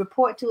whether you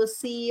report to a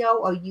CEO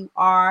or you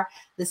are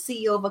the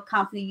CEO of a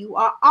company, you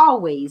are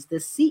always the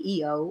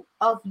CEO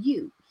of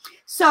you.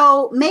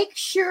 So make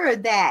sure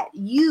that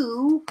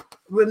you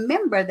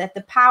remember that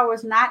the power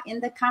is not in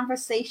the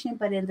conversation,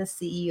 but in the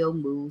CEO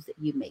moves that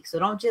you make. So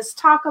don't just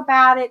talk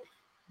about it,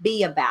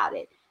 be about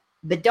it.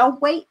 But don't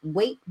wait.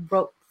 Weight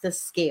broke the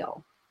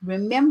scale.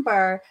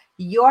 Remember,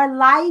 your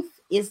life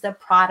is the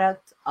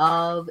product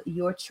of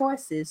your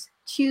choices.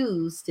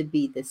 Choose to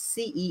be the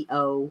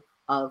CEO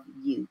of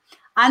you.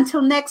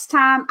 Until next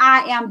time,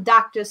 I am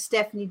Dr.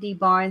 Stephanie D.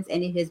 Barnes,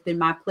 and it has been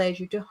my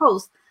pleasure to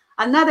host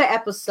another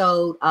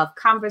episode of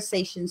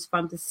Conversations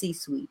from the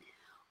C-Suite,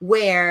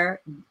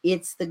 where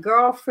it's the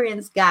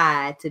girlfriend's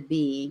guide to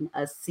being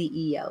a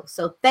CEO.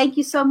 So thank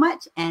you so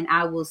much, and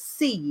I will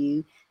see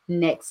you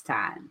next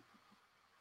time.